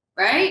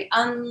 right?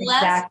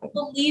 Unless you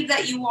believe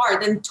that you are,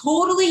 then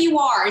totally you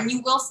are, and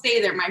you will stay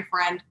there, my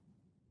friend.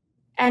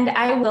 And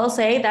I will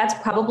say that's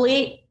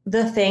probably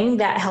the thing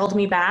that held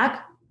me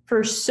back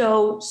for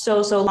so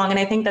long. And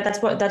I think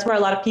that's where a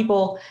lot of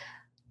people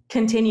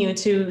continue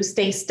to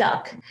stay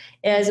stuck.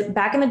 Is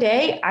back in the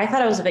day, I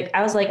thought I was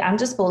like, I'm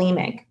just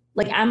bulimic.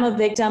 Like I'm a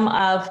victim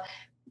of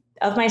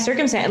my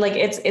circumstance. Like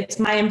it's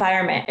my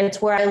environment.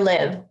 It's where I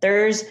live.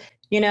 There's,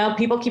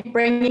 people keep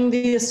bringing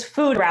this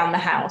food around the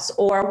house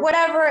or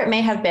whatever it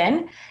may have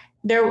been.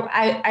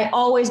 I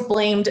always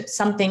blamed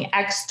something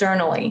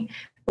externally.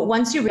 But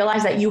once you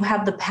realize that you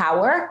have the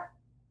power,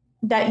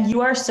 that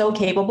you are so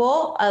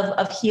capable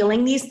of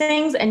healing these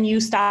things, and you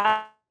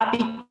stop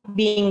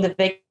being the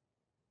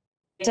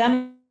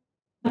victim,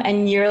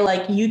 and you're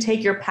like, you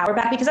take your power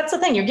back, because that's the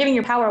thing, you're giving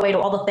your power away to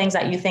all the things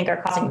that you think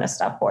are causing this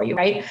stuff for you,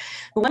 right?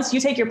 But once you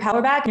take your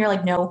power back and you're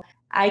like, no,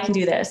 I can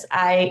do this.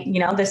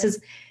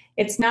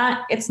 It's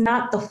not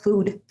the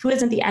food. Food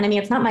isn't the enemy.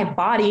 It's not my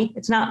body.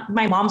 It's not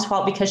my mom's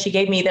fault because she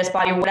gave me this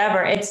body or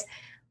whatever.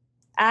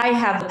 I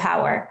have the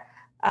power.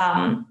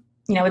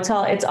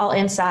 It's all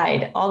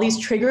inside. All these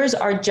triggers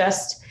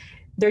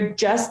they're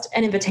just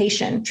an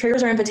invitation.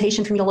 Triggers are an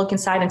invitation for me to look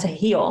inside and to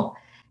heal.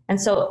 And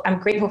so I'm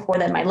grateful for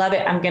them. I love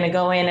it. I'm going to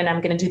go in and I'm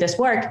going to do this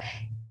work.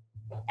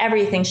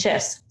 Everything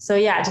shifts. So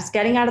yeah, just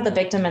getting out of the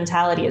victim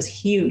mentality is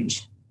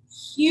huge.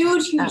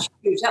 Huge.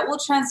 That will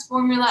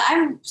transform your life.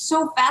 I'm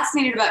so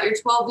fascinated about your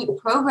 12-week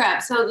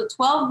program. So the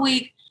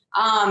 12-week,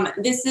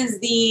 this is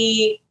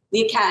the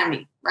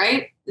academy,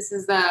 right? This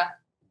is the...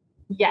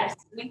 Yes.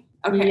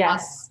 Okay.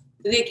 Yes.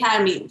 The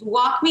academy.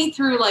 Walk me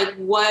through like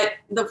what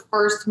the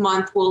first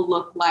month will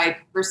look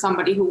like for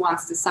somebody who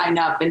wants to sign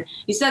up. And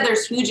you said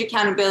there's huge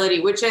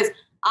accountability, which is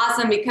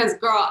awesome because,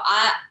 girl,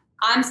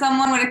 I'm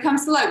someone, when it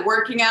comes to like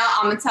working out,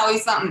 I'm gonna tell you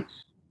something.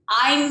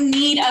 I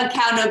need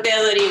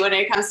accountability when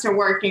it comes to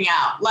working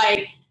out.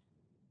 Like,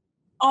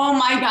 oh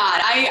my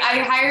God, I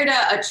hired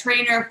a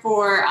trainer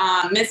for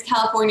Miss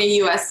California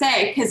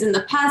USA, because in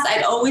the past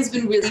I'd always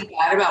been really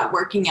bad about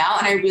working out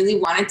and I really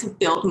wanted to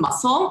build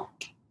muscle.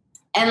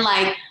 And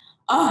like,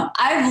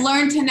 I've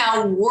learned to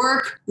now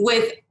work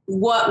with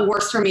what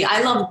works for me.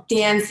 I love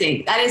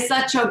dancing. That is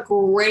such a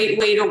great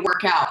way to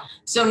work out.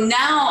 So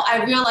now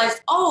I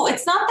realized,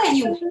 it's not that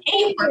you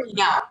hate working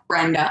out,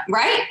 Brenda,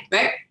 right?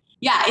 Right?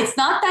 Yeah, it's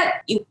not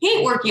that you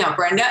hate working out,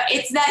 Brenda.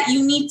 It's that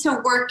you need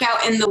to work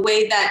out in the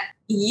way that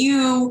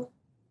you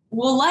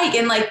will like,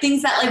 and like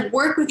things that like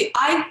work with you.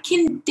 I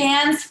can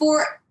dance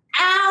for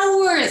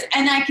hours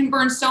and I can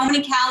burn so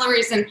many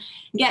calories and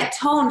get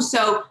toned.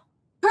 So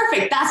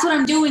perfect. That's what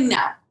I'm doing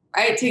now.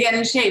 right, to get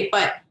in shape.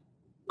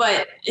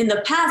 But in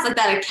the past, like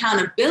that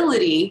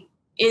accountability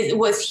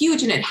was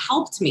huge and it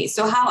helped me.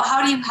 So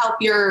how do you help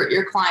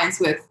your clients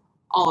with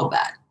all of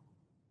that?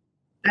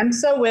 I'm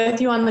so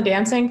with you on the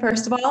dancing,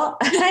 first of all.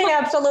 I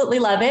absolutely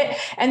love it.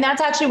 And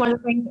that's actually one of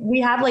the things we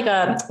have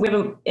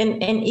in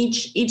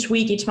each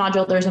week, each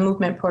module, there's a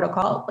movement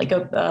protocol, like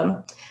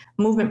a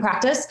movement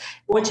practice,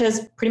 which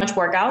is pretty much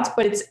workouts,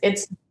 but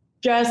it's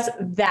just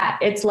that.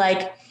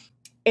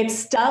 It's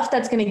stuff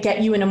that's going to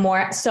get you in a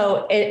more,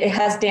 so it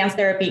has dance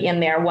therapy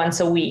in there once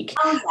a week.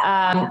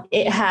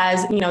 It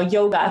has,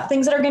 yoga,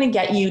 things that are going to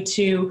get you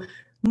to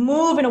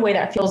move in a way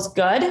that feels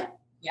good.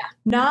 Yeah.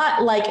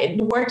 Not like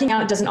working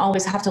out doesn't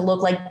always have to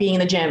look like being in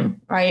the gym,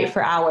 right,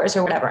 for hours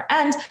or whatever.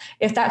 And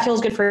if that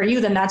feels good for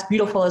you, then that's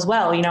beautiful as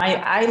well.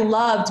 I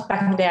loved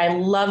back in the day, I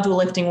loved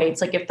lifting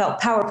weights. Like it felt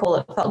powerful.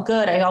 It felt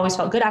good. I always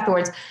felt good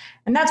afterwards.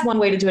 And that's one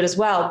way to do it as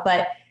well.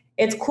 But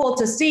it's cool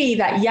to see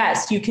that,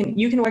 yes, you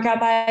can work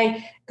out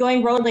by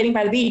going rollerblading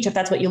by the beach, if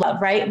that's what you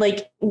love, right?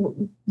 Like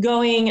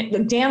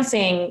going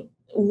dancing,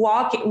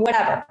 walking,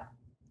 whatever.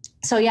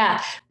 So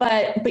yeah,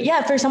 but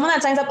yeah, for someone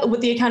that signs up with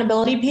the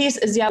accountability piece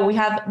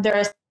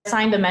they're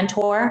assigned a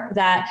mentor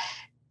that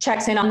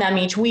checks in on them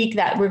each week,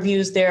 that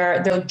reviews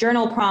their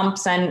journal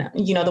prompts and,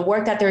 the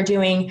work that they're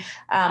doing.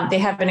 They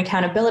have an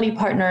accountability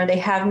partner. They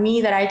have me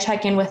that I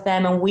check in with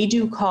them and we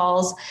do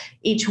calls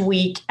each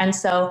week. And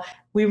so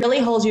we really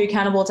hold you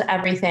accountable to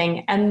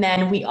everything. And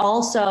then we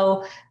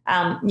also,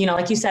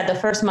 like you said, the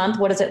first month,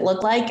 what does it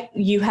look like?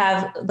 You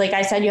have, like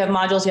I said, you have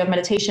modules, you have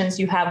meditations,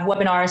 you have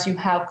webinars, you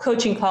have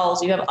coaching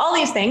calls, you have all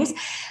these things.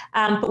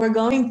 But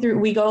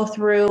we go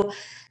through,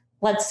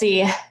 let's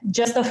see,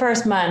 just the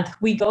first month,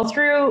 we go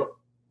through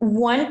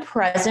one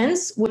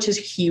presence, which is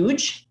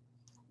huge.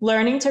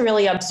 Learning to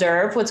really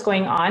observe what's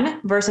going on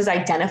versus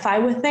identify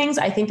with things.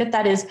 I think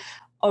that is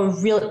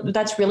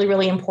that's really,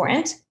 really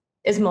important.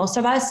 Is most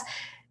of us,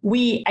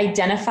 we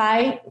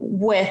identify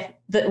with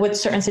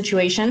certain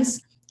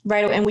situations,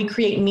 right? And we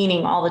create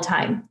meaning all the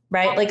time,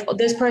 right? Like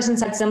this person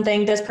said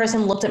something, this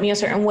person looked at me a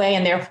certain way,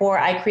 and therefore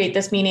I create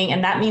this meaning,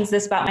 and that means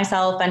this about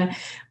myself. And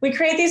we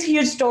create these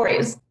huge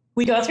stories.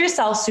 We go through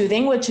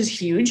self-soothing, which is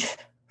huge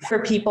for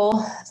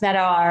people that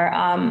are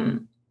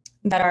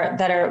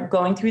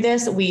going through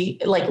this. We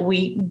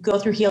go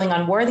through healing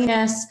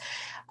unworthiness,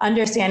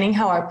 understanding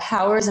how our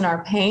powers and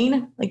our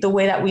pain, like the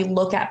way that we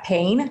look at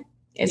pain,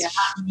 is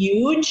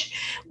huge,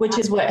 which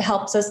is what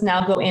helps us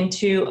now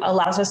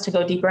allows us to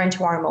go deeper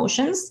into our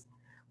emotions.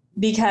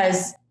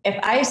 Because if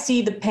I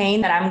see the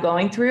pain that I'm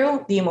going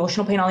through, the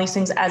emotional pain, all these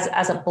things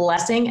as a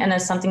blessing and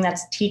as something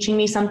that's teaching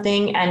me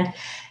something, and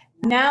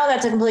now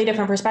that's a completely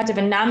different perspective.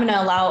 And now I'm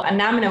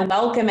going to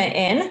welcome it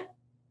in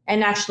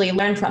and actually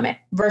learn from it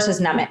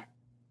versus numb it.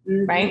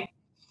 Mm-hmm. Right.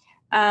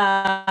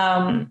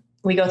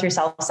 We go through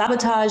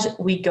self-sabotage.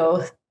 We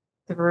go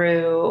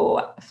through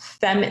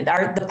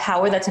the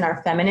power that's in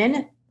our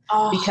feminine,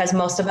 because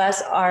most of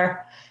us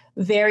are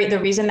the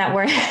reason that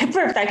we're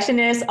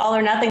perfectionists, all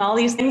or nothing, all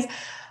these things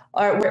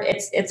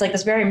it's like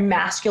this very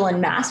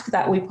masculine mask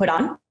that we put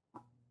on.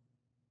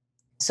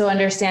 So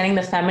understanding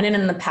the feminine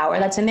and the power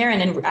that's in there, and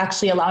then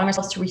actually allowing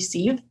ourselves to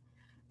receive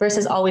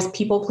versus always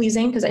people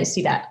pleasing. Because I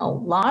see that a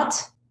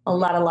lot.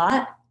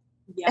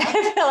 Yeah.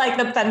 I feel like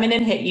the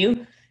feminine hit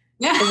you.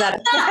 Yeah. Is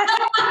that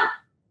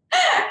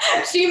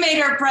she made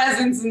her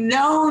presence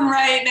known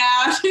right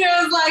now. She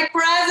was like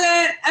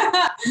present.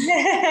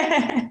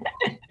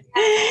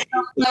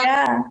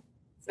 Yeah.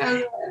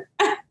 So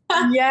good.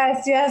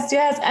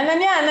 Yes. And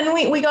then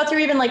we go through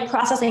even like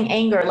processing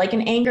anger, like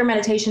an anger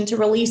meditation to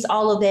release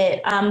all of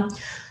it.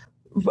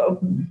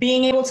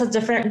 Being able to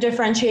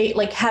differentiate,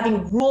 like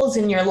having rules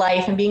in your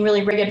life and being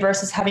really rigid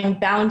versus having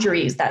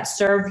boundaries that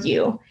serve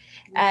you.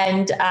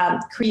 And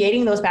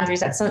creating those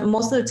boundaries. That's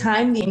most of the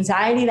time the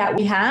anxiety that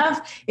we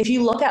have. If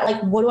you look at like,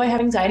 what do I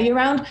have anxiety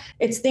around?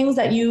 It's things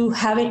that you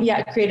haven't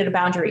yet created a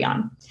boundary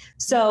on.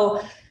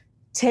 So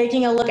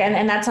taking a look,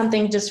 and that's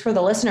something just for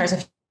the listeners.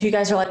 If you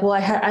guys are like, well,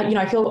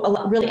 I feel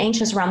really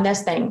anxious around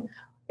this thing.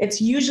 It's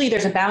usually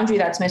there's a boundary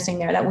that's missing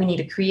there that we need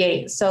to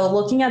create. So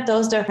looking at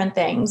those different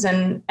things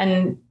and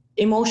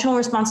emotional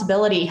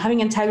responsibility, having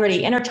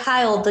integrity, inner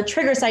child, the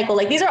trigger cycle,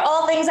 like these are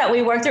all things that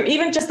we work through,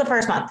 even just the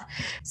first month.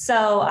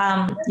 So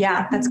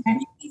that's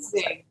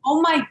amazing.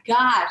 Oh my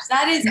gosh,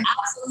 that is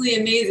absolutely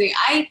amazing.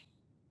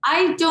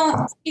 I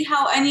don't see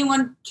how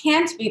anyone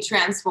can't be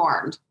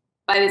transformed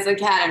by this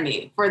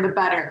academy for the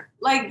better.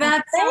 Like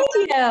that's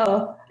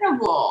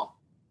incredible.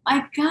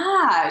 My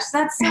gosh,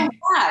 that's so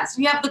fast.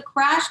 We have the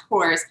crash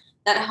course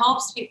that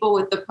helps people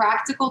with the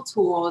practical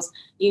tools,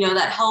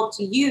 that helped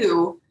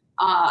you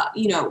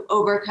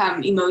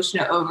overcome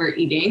emotional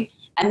overeating.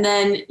 And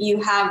then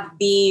you have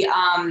the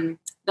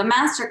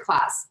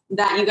masterclass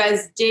that you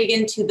guys dig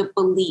into the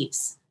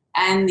beliefs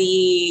and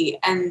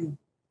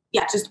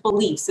just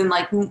beliefs and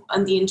like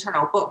on the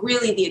internal, but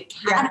really the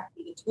academy,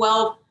 the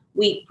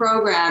 12-week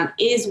program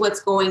is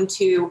what's going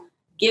to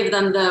give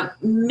them the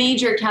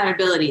major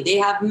accountability. They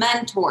have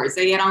mentors,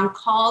 they get on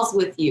calls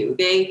with you.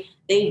 They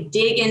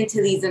dig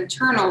into these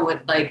internal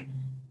with like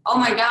oh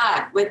my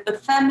God, with the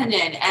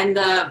feminine and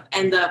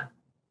the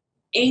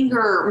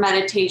anger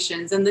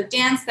meditations and the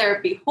dance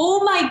therapy.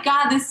 Oh my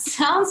God, this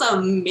sounds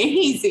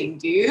amazing,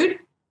 dude.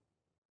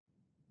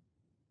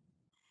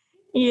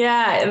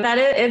 Yeah,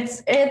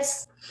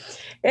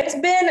 it's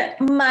been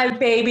my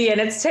baby, and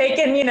it's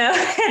taken,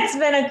 it's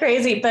been a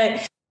crazy,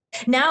 but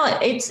now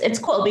it's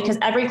cool because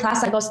every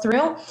class that goes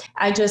through,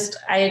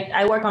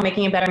 I work on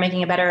making it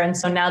better. And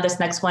so now this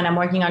next one, I'm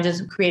working on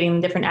just creating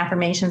different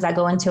affirmations that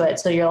go into it.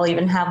 So you'll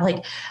even have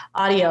like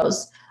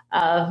audios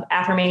of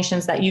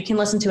affirmations that you can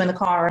listen to in the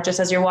car or just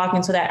as you're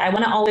walking, so that I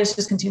want to always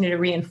just continue to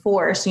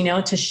reinforce,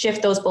 to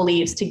shift those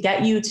beliefs, to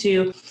get you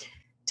to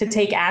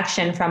take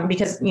action from,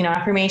 because,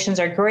 affirmations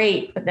are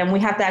great, but then we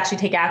have to actually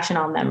take action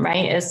on them,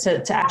 right? Is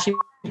to actually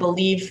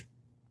believe.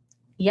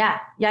 Yeah.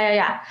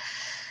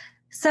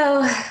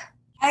 So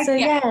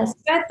yes.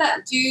 Get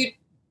that, dude.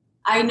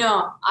 I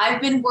know. I've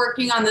been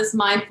working on this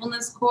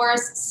mindfulness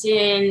course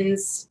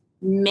since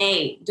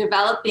May,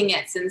 developing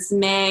it since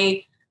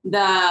May.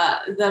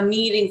 The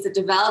meetings, the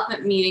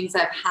development meetings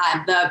I've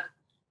had,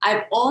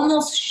 I've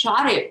almost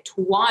shot it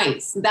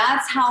twice.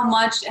 That's how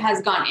much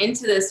has gone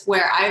into this,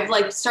 where I've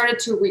like started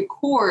to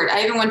record.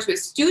 I even went to a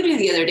studio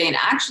the other day and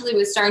actually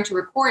was starting to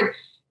record.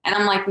 And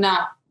I'm like, no,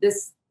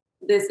 this,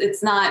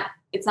 it's not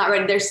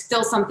ready. There's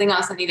still something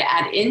else I need to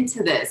add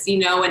into this,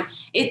 and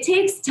it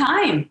takes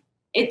time.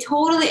 And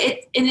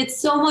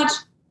it's so much,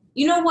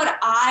 what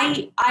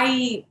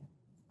I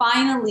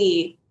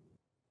finally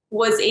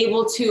was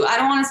able to, I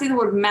don't want to say the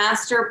word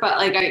master, but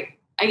like,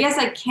 I guess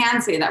I can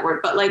say that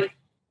word, but like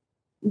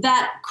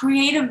that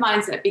creative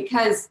mindset,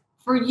 because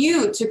for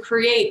you to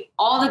create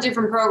all the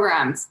different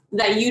programs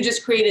that you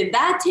just created,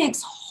 that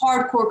takes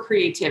hardcore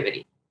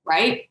creativity,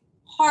 right?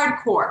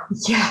 Hardcore.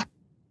 Yeah.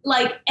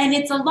 Like, and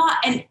it's a lot.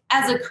 And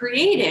as a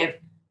creative,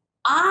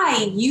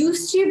 I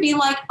used to be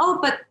like, oh,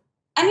 but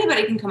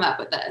anybody can come up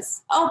with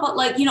this. Oh, but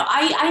like,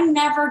 I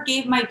never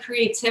gave my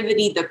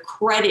creativity the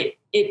credit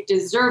it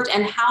deserved,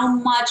 and how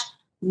much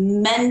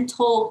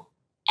mental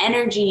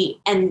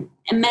energy and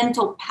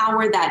mental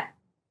power that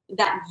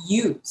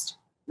used,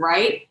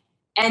 right?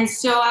 And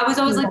so I was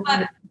always like,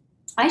 but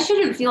I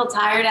shouldn't feel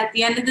tired at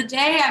the end of the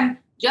day. I'm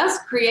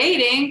just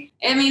creating.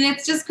 I mean,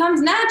 it just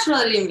comes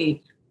naturally to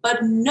me.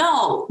 But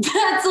no,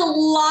 that's a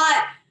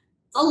lot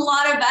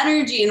of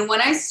energy. And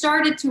when I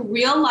started to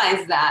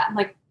realize that, I'm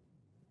like,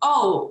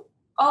 now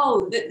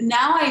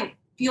I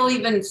feel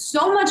even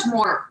so much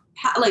more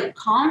like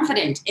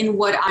confident in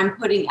what I'm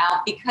putting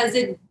out, because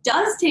it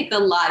does take a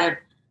lot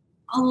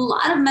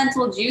of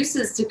mental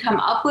juices to come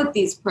up with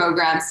these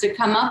programs, to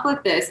come up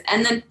with this.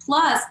 And then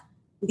plus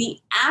the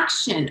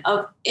action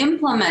of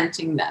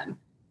implementing them,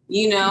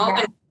 Yeah.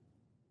 And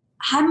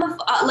I'm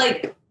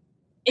like,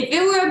 if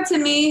it were up to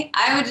me,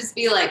 I would just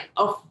be like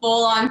a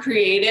full-on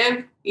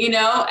creative,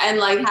 and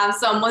like have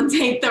someone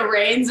take the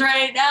reins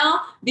right now,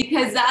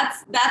 because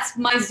that's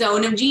my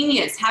zone of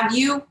genius.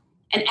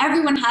 And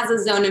everyone has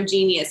a zone of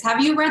genius.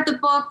 Have you read the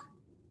book,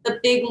 The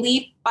Big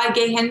Leap by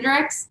Gay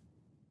Hendricks?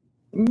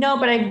 No,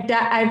 but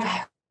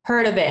I've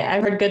heard of it.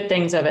 I've heard good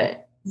things of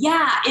it.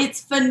 Yeah,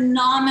 it's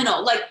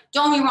phenomenal. Like,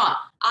 don't get me wrong.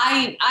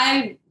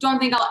 I don't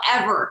think I'll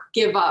ever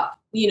give up,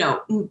 being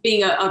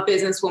a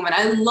businesswoman.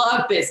 I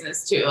love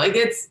business too. Like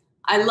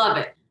I love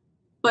it.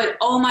 But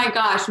oh my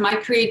gosh, my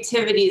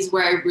creativity is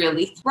where I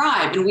really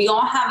thrive. And we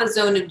all have a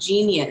zone of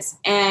genius.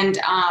 And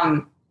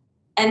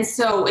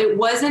so it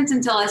wasn't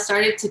until I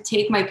started to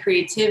take my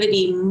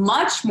creativity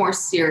much more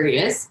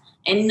serious,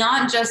 and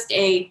not just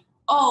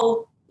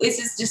this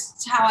is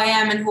just how I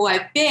am and who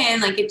I've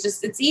been. Like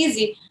it's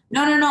easy.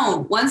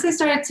 No. Once I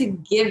started to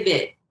give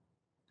it,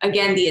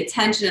 again, the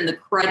attention and the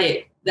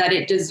credit that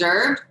it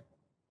deserved,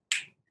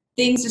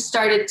 things just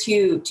started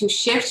to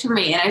shift for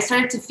me. And I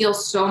started to feel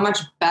so much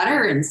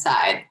better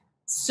inside.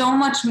 So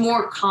much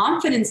more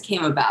confidence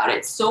came about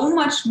it. So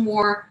much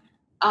more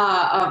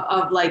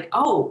of like,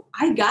 oh,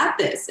 I got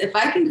this. If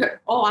I can,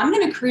 I'm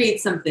going to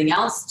create something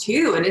else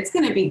too. And it's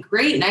going to be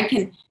great. And I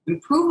can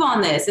improve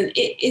on this. And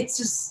it's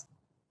just,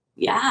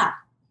 yeah.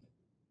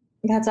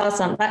 That's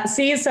awesome.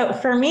 So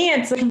for me,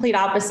 it's the complete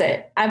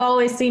opposite. I've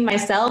always seen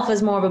myself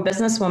as more of a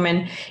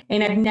businesswoman,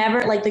 and I've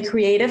never, like, the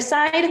creative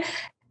side.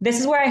 This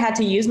is where I had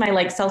to use my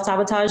like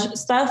self-sabotage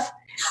stuff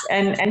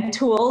and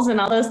tools and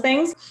all those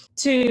things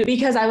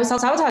because I was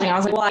self-sabotaging. I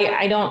was like,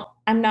 well,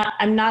 I'm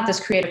not this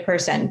creative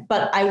person,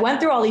 but I went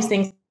through all these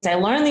things. I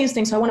learned these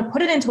things. So I want to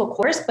put it into a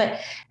course, but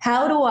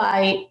how do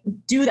I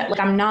do that? Like,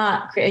 I'm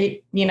not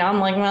creative, I'm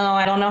like, well,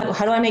 I don't know.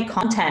 How do I make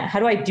content?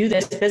 How do I do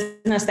this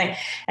business thing?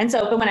 And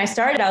so, but when I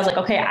started, I was like,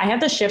 okay, I have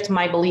to shift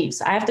my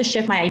beliefs. I have to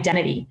shift my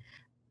identity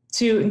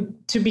to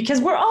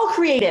because we're all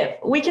creative.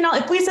 We can all,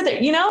 if we sit there,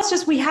 it's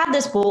just, we have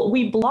this,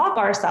 we block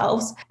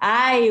ourselves.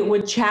 I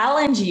would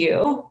challenge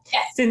you,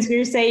 since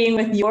you're saying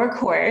with your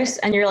course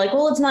and you're like,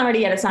 well, it's not ready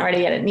yet.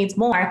 It needs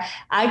more.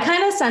 I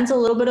kind of sense a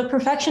little bit of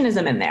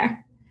perfectionism in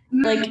there.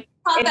 Like,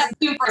 I that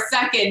too for a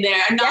second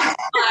there. No, I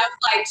was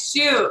like,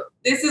 shoot,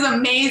 this is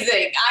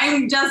amazing.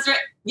 I'm just,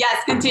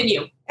 yes,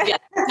 continue. Yes,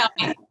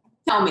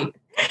 tell me.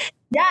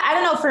 Yeah, I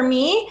don't know. For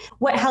me,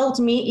 what helped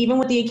me, even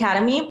with the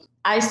academy,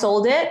 I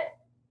sold it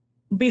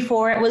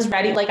before it was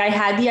ready. Like I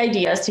had the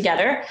ideas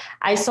together.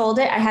 I sold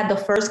it. I had the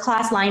first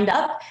class lined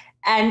up.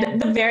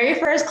 And the very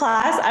first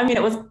class, I mean,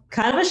 it was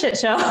kind of a shit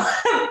show,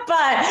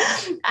 but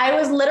I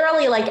was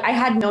literally like, I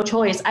had no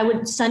choice. I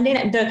would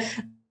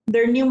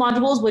their new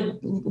modules would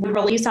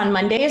release on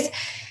Mondays.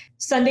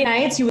 Sunday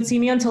nights, you would see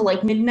me until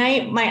like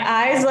midnight. My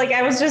eyes, like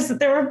I was just,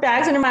 there were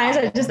bags under my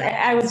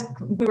eyes.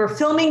 We were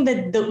filming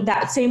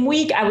that same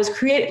week. I was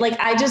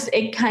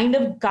it kind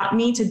of got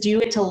me to do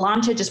it, to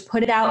launch it, just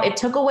put it out. It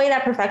took away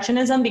that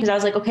perfectionism because I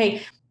was like,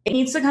 okay, it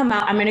needs to come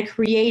out. I'm going to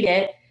create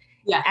it.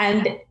 Yeah.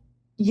 And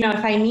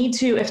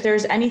if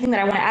there's anything that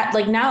I want to add,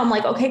 like now I'm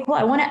like, okay, cool.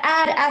 I want to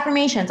add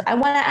affirmations. I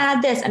want to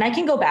add this, and I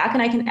can go back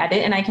and I can edit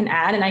and I can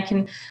add and I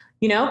can,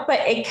 but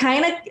it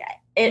kind of,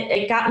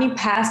 it got me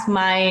past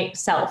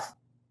myself,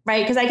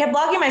 right? Because I kept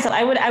blocking myself.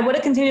 I would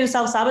have continued to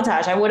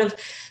self-sabotage. I would have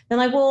been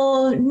like,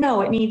 well, no,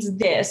 it needs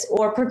this,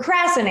 or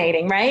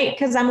procrastinating, right?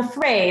 Because I'm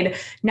afraid.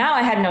 Now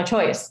I had no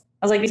choice.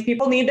 I was like, these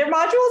people need their modules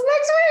next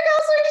week. I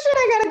was like, shit,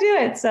 I got to do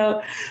it.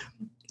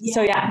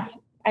 So yeah,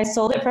 I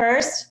sold it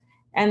first.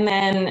 And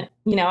then,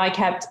 I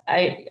kept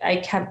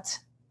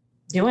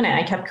doing it.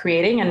 I kept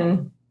creating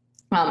and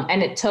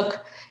it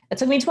took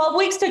me 12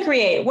 weeks to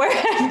create, where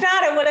if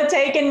not, it would have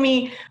taken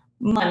me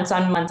months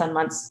on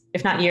months,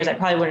 if not years. I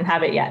probably wouldn't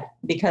have it yet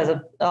because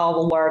of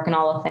all the work and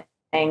all the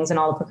things and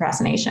all the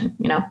procrastination,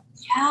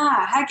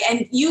 Yeah, heck.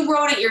 And you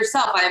wrote it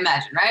yourself, I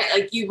imagine, right?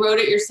 Like you wrote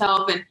it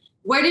yourself. And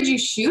where did you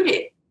shoot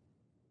it?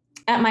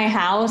 At my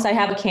house. I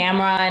have a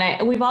camera,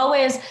 and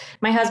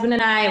my husband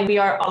and I, we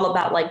are all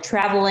about like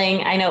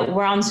traveling. I know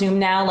we're on Zoom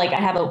now. Like I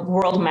have a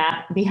world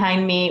map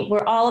behind me.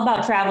 We're all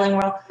about traveling.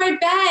 My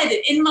bed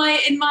in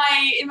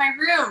my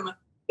room.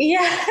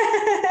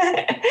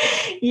 Yeah.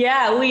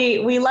 Yeah.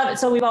 We love it.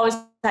 So we've always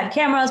had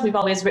cameras. we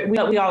always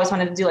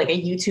wanted to do like a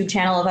YouTube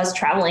channel of us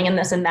traveling and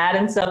this and that.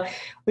 And so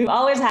we've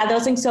always had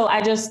those things. So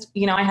I just,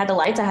 I had the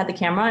lights, I had the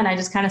camera, and I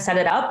just kind of set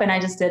it up and I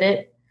just did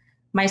it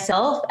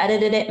myself,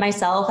 edited it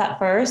myself at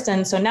first.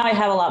 And so now I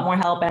have a lot more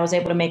help and I was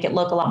able to make it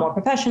look a lot more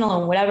professional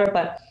and whatever.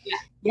 But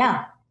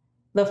yeah,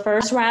 the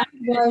first round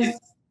was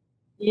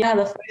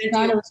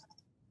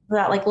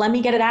about like, let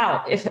me get it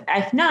out. If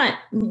not,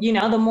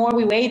 the more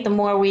we wait,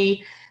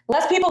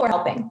 less people were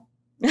helping.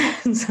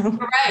 So.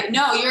 Right.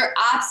 No, you're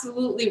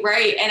absolutely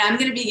right. And I'm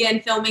going to begin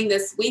filming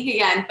this week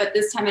again, but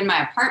this time in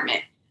my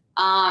apartment,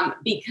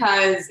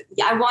 because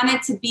I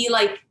wanted to be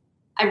like,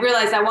 I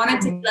realized I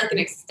wanted to be like an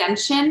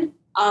extension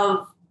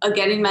of a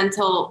Getting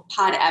Mental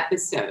pod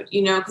episode,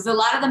 because a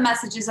lot of the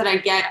messages that I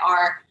get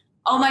are,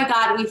 oh my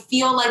God, we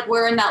feel like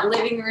we're in that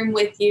living room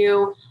with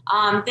you.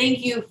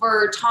 Thank you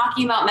for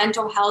talking about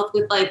mental health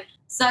with like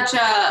such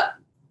a,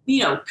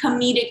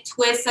 comedic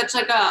twist, such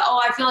like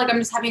I feel like I'm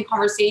just having a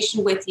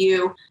conversation with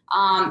you,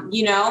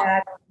 Yeah.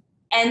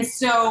 And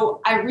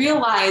so I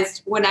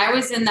realized when I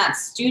was in that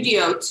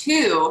studio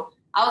too,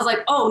 I was like,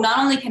 oh, not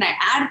only can I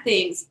add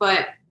things,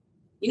 but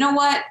you know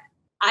what?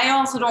 I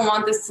also don't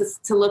want this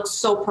to look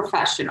so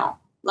professional.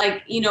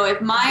 Like,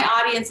 if my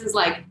audience is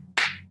like,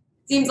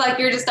 seems like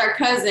you're just our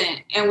cousin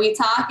and we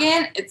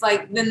talking, it's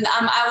like, then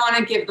I want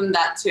to give them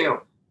that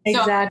too.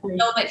 Exactly.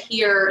 So film it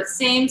here,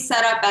 same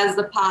setup as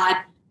the pod,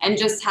 and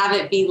just have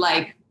it be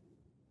like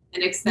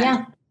an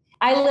extension. Yeah.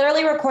 I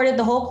literally recorded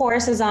the whole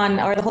course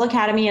the whole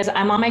academy is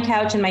I'm on my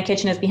couch and my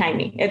kitchen is behind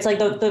me. It's like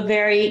the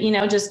very,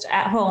 just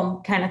at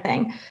home kind of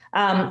thing.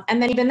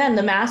 And then even then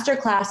the master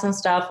class and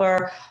stuff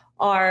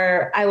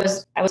I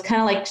was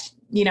kind of like,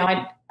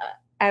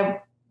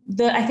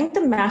 I think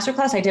the master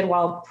class I did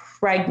while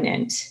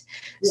pregnant.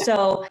 Yeah.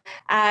 So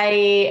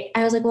I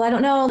was like, well, I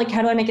don't know, like,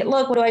 how do I make it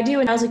look? What do I do?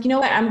 And I was like, you know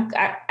what?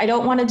 I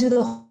don't want to do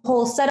the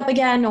whole setup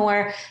again,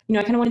 or, I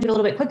kind of want to do it a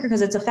little bit quicker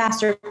because it's a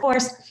faster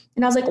course.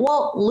 And I was like,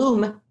 well,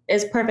 Loom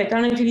is perfect. I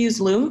don't know if you've used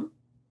Loom.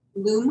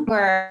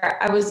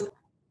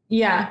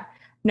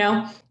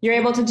 No, you're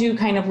able to do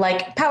kind of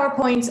like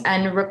PowerPoints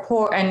and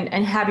record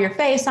and have your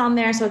face on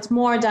there. So it's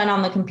more done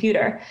on the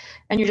computer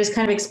and you're just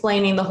kind of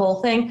explaining the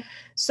whole thing.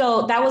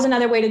 So that was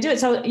another way to do it.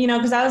 So,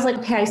 because I was like,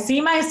 okay, I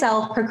see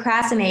myself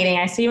procrastinating.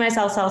 I see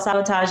myself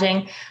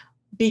self-sabotaging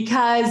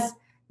because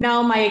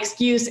now my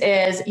excuse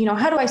is,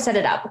 how do I set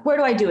it up? Where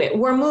do I do it?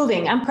 We're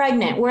moving. I'm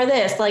pregnant. We're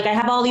this. Like, I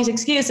have all these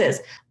excuses.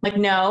 I'm like,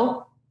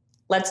 no,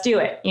 let's do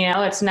it.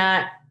 It's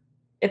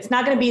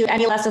not going to be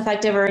any less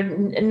effective or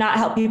not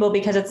help people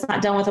because it's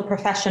not done with a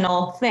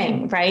professional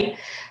thing. Right.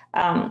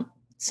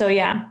 So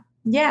yeah.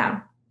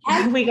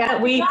 It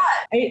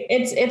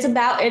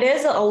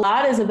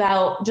is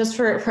about just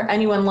for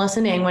anyone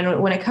listening,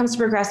 when it comes to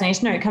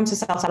procrastination or it comes to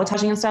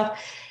self-sabotaging and stuff.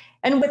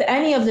 And with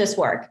any of this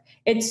work,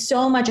 it's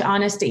so much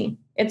honesty.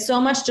 It's so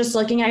much just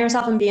looking at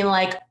yourself and being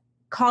like,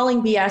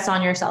 calling BS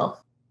on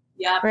yourself.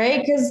 Yeah.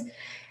 Right. Cause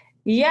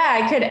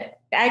I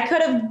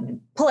could have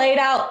played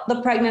out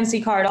the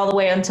pregnancy card all the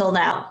way until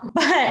now,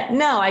 but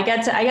no, I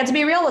get to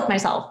be real with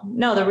myself.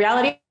 No, the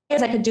reality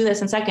is I could do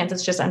this in seconds.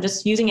 It's just, I'm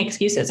just using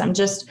excuses. I'm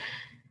just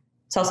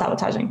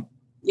self-sabotaging.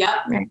 Yep.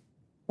 Right.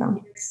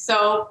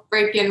 So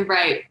freaking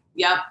right.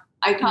 Yep.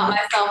 I caught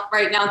myself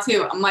right now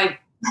too. I'm like,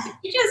 did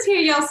you just hear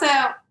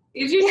yourself?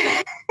 Did you?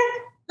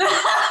 I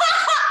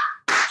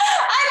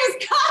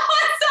just caught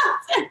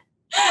myself.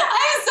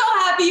 I'm so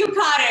happy you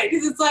caught it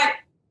because it's like,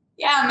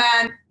 yeah,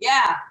 man,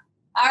 yeah.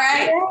 All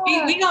right,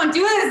 we gonna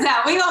do this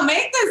now. We gonna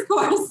make this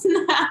course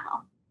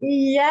now.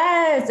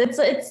 Yes,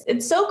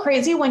 it's so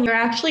crazy when you're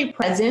actually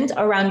present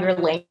around your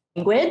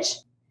language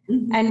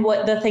and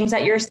what the things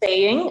that you're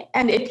saying.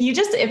 And if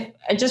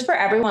just for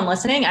everyone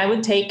listening, I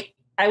would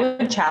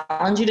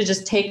challenge you to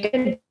just take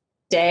a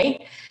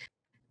day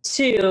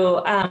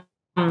to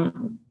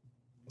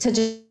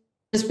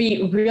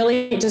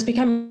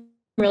become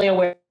really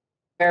aware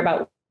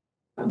about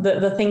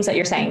the things that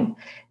you're saying,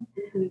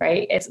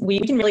 right? We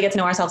can really get to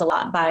know ourselves a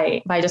lot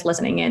by just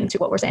listening in to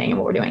what we're saying and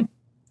what we're doing.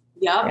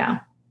 Yep. Yeah.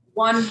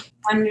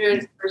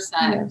 100%.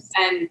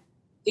 And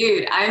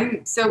dude,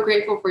 I'm so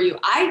grateful for you.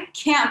 I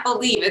can't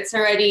believe it's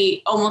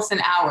already almost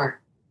an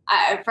hour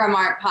from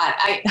our pod.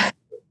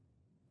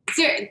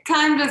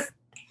 Time just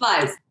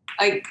flies.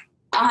 Like,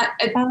 I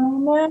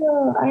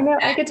know.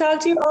 I could talk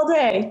to you all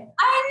day.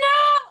 I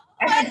know.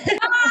 Oh my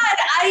God.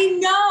 I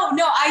know.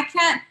 No, I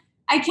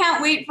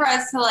can't wait for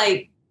us to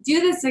like do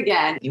this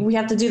again. We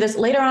have to do this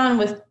later on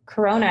with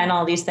Corona and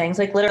all these things.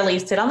 Like literally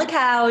sit on the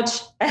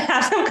couch and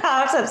have some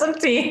coffee, have some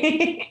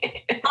tea.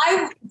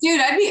 I'd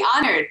be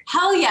honored.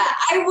 Hell yeah.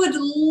 I would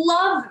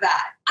love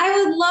that. I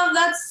would love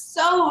that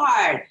so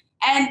hard.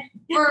 And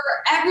for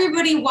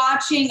everybody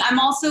watching, I'm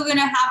also going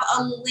to have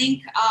a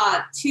link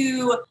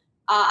to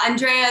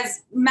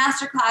Andrea's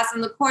masterclass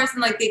and the course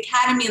and like the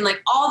academy and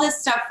like all this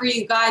stuff for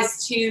you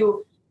guys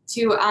to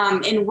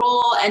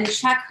enroll and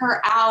check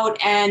her out.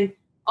 And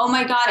oh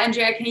my God,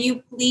 Andrea, can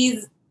you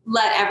please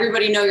let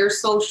everybody know your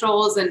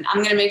socials? And I'm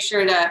going to make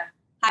sure to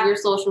have your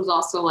socials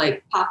also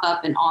like pop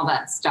up and all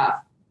that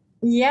stuff.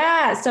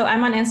 Yeah. So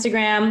I'm on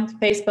Instagram,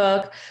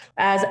 Facebook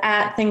as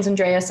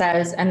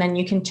 @thingsandreasays. And then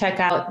you can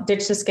check out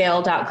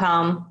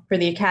ditchtoscale.com for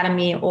the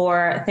academy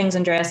or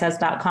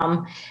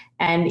thingsandreasays.com.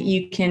 And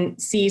you can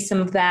see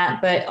some of that,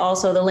 but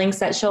also the links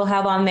that she'll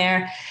have on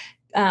there.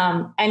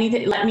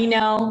 Anything, let me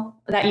know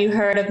that you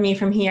heard of me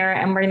from here,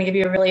 and we're going to give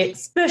you a really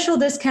special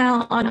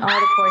discount on all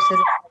the courses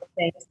and all the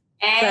things.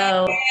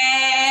 So,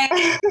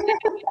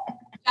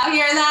 y'all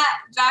hear that?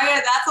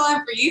 That's all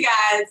for you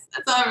guys.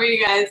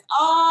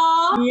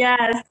 Oh,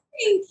 yes.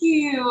 Thank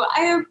you.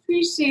 I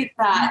appreciate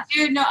that,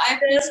 dude. No,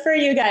 just for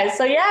you guys.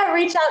 So yeah,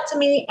 reach out to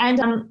me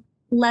and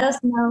let us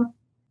know.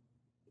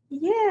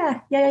 Yeah.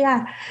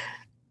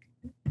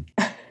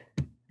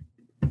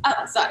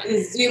 Oh, sorry.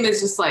 The Zoom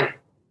is just like,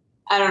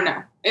 I don't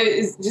know.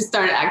 It just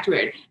started acting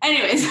weird.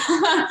 Anyways,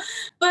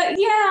 but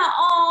yeah,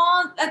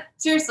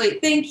 seriously,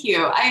 thank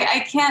you.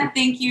 I can't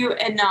thank you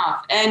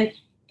enough. And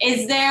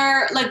is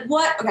there like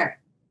what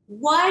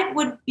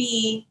would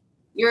be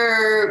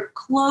your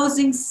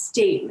closing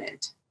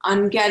statement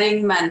on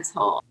getting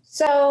mental?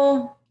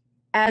 So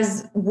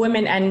as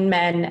women and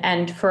men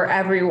and for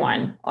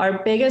everyone,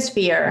 our biggest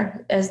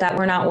fear is that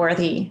we're not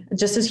worthy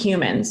just as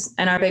humans.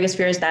 And our biggest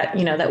fear is that,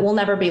 that we'll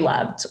never be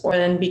loved, or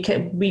then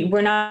because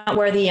we're not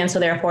worthy. And so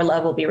therefore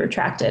love will be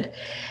retracted.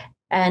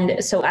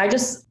 And so I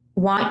just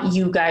want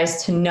you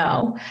guys to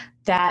know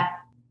that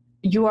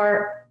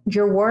your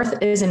worth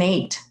is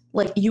innate.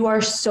 Like you are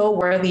so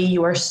worthy.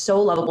 You are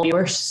so lovable. You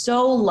are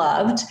so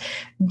loved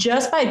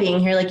just by being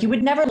here. Like you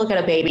would never look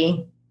at a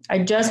baby. I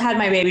just had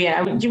my baby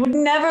and you would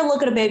never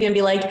look at a baby and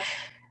be like,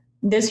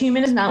 this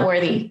human is not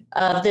worthy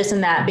of this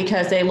and that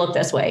because they look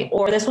this way,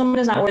 or this woman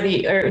is not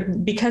worthy or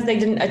because they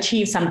didn't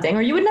achieve something.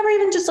 Or you would never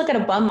even just look at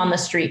a bum on the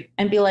street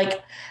and be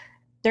like,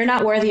 they're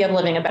not worthy of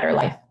living a better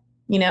life.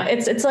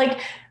 It's like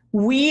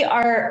we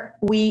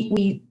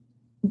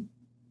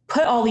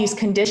put all these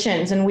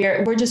conditions and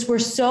we're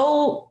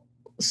so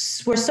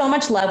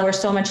much love. We're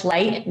so much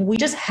light. We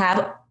just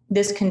have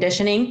this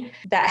conditioning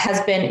that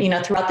has been,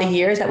 throughout the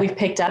years that we've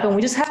picked up. And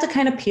we just have to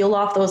kind of peel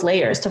off those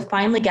layers to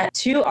finally get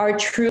to our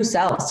true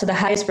selves, to the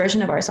highest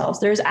version of ourselves.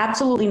 There's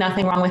absolutely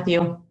nothing wrong with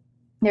you.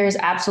 There is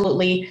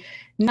absolutely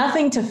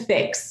nothing to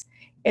fix.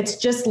 It's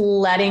just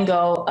letting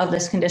go of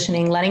this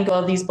conditioning, letting go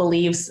of these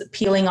beliefs,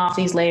 peeling off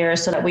these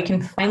layers so that we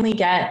can finally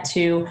get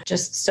to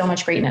just so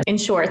much greatness. In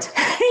short,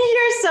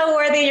 you're so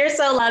worthy. You're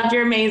so loved.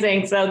 You're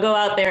amazing. So go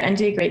out there and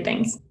do great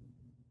things.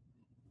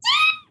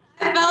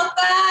 I felt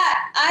that.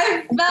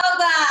 I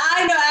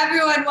know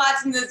everyone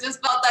watching this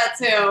just felt that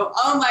too.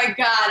 Oh my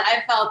God.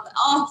 I felt,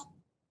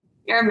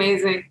 you're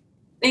amazing.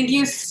 Thank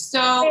you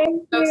so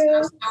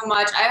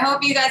much. I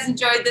hope you guys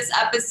enjoyed this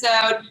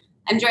episode.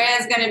 Andrea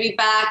is going to be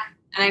back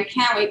and I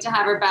can't wait to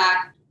have her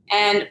back.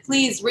 And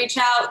please reach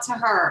out to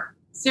her.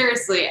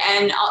 Seriously.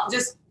 And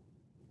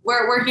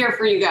we're here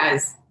for you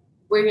guys.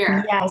 We're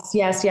here.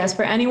 Yes.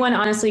 For anyone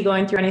honestly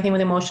going through anything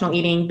with emotional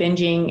eating,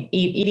 binging,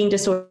 eating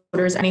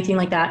disorders, anything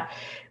like that,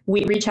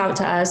 we reach out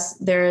to us.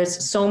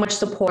 There's so much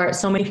support,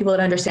 so many people that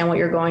understand what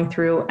you're going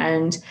through.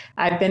 And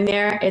I've been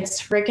there. It's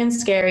freaking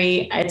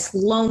scary. It's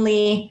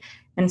lonely.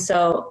 And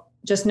so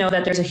just know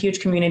that there's a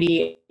huge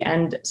community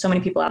and so many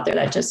people out there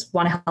that just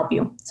want to help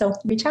you. So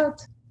reach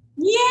out.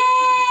 Yay!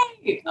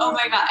 Oh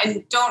my God.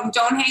 And don't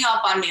hang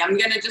up on me. I'm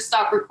going to just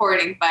stop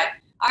recording. But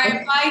all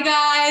right, bye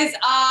guys.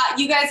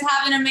 You guys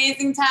have an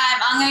amazing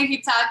time. I'm going to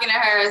keep talking to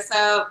her.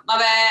 So my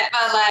bad.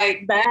 But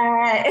like,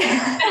 Bye.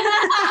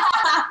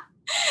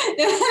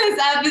 this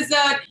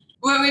episode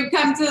where we've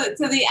come to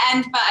the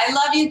end, but I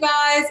love you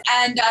guys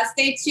and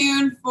stay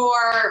tuned for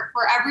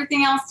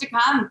everything else to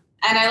come.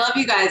 And I love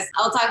you guys.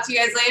 I'll talk to you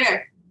guys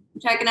later.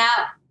 I'm checking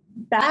out.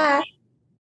 Bye.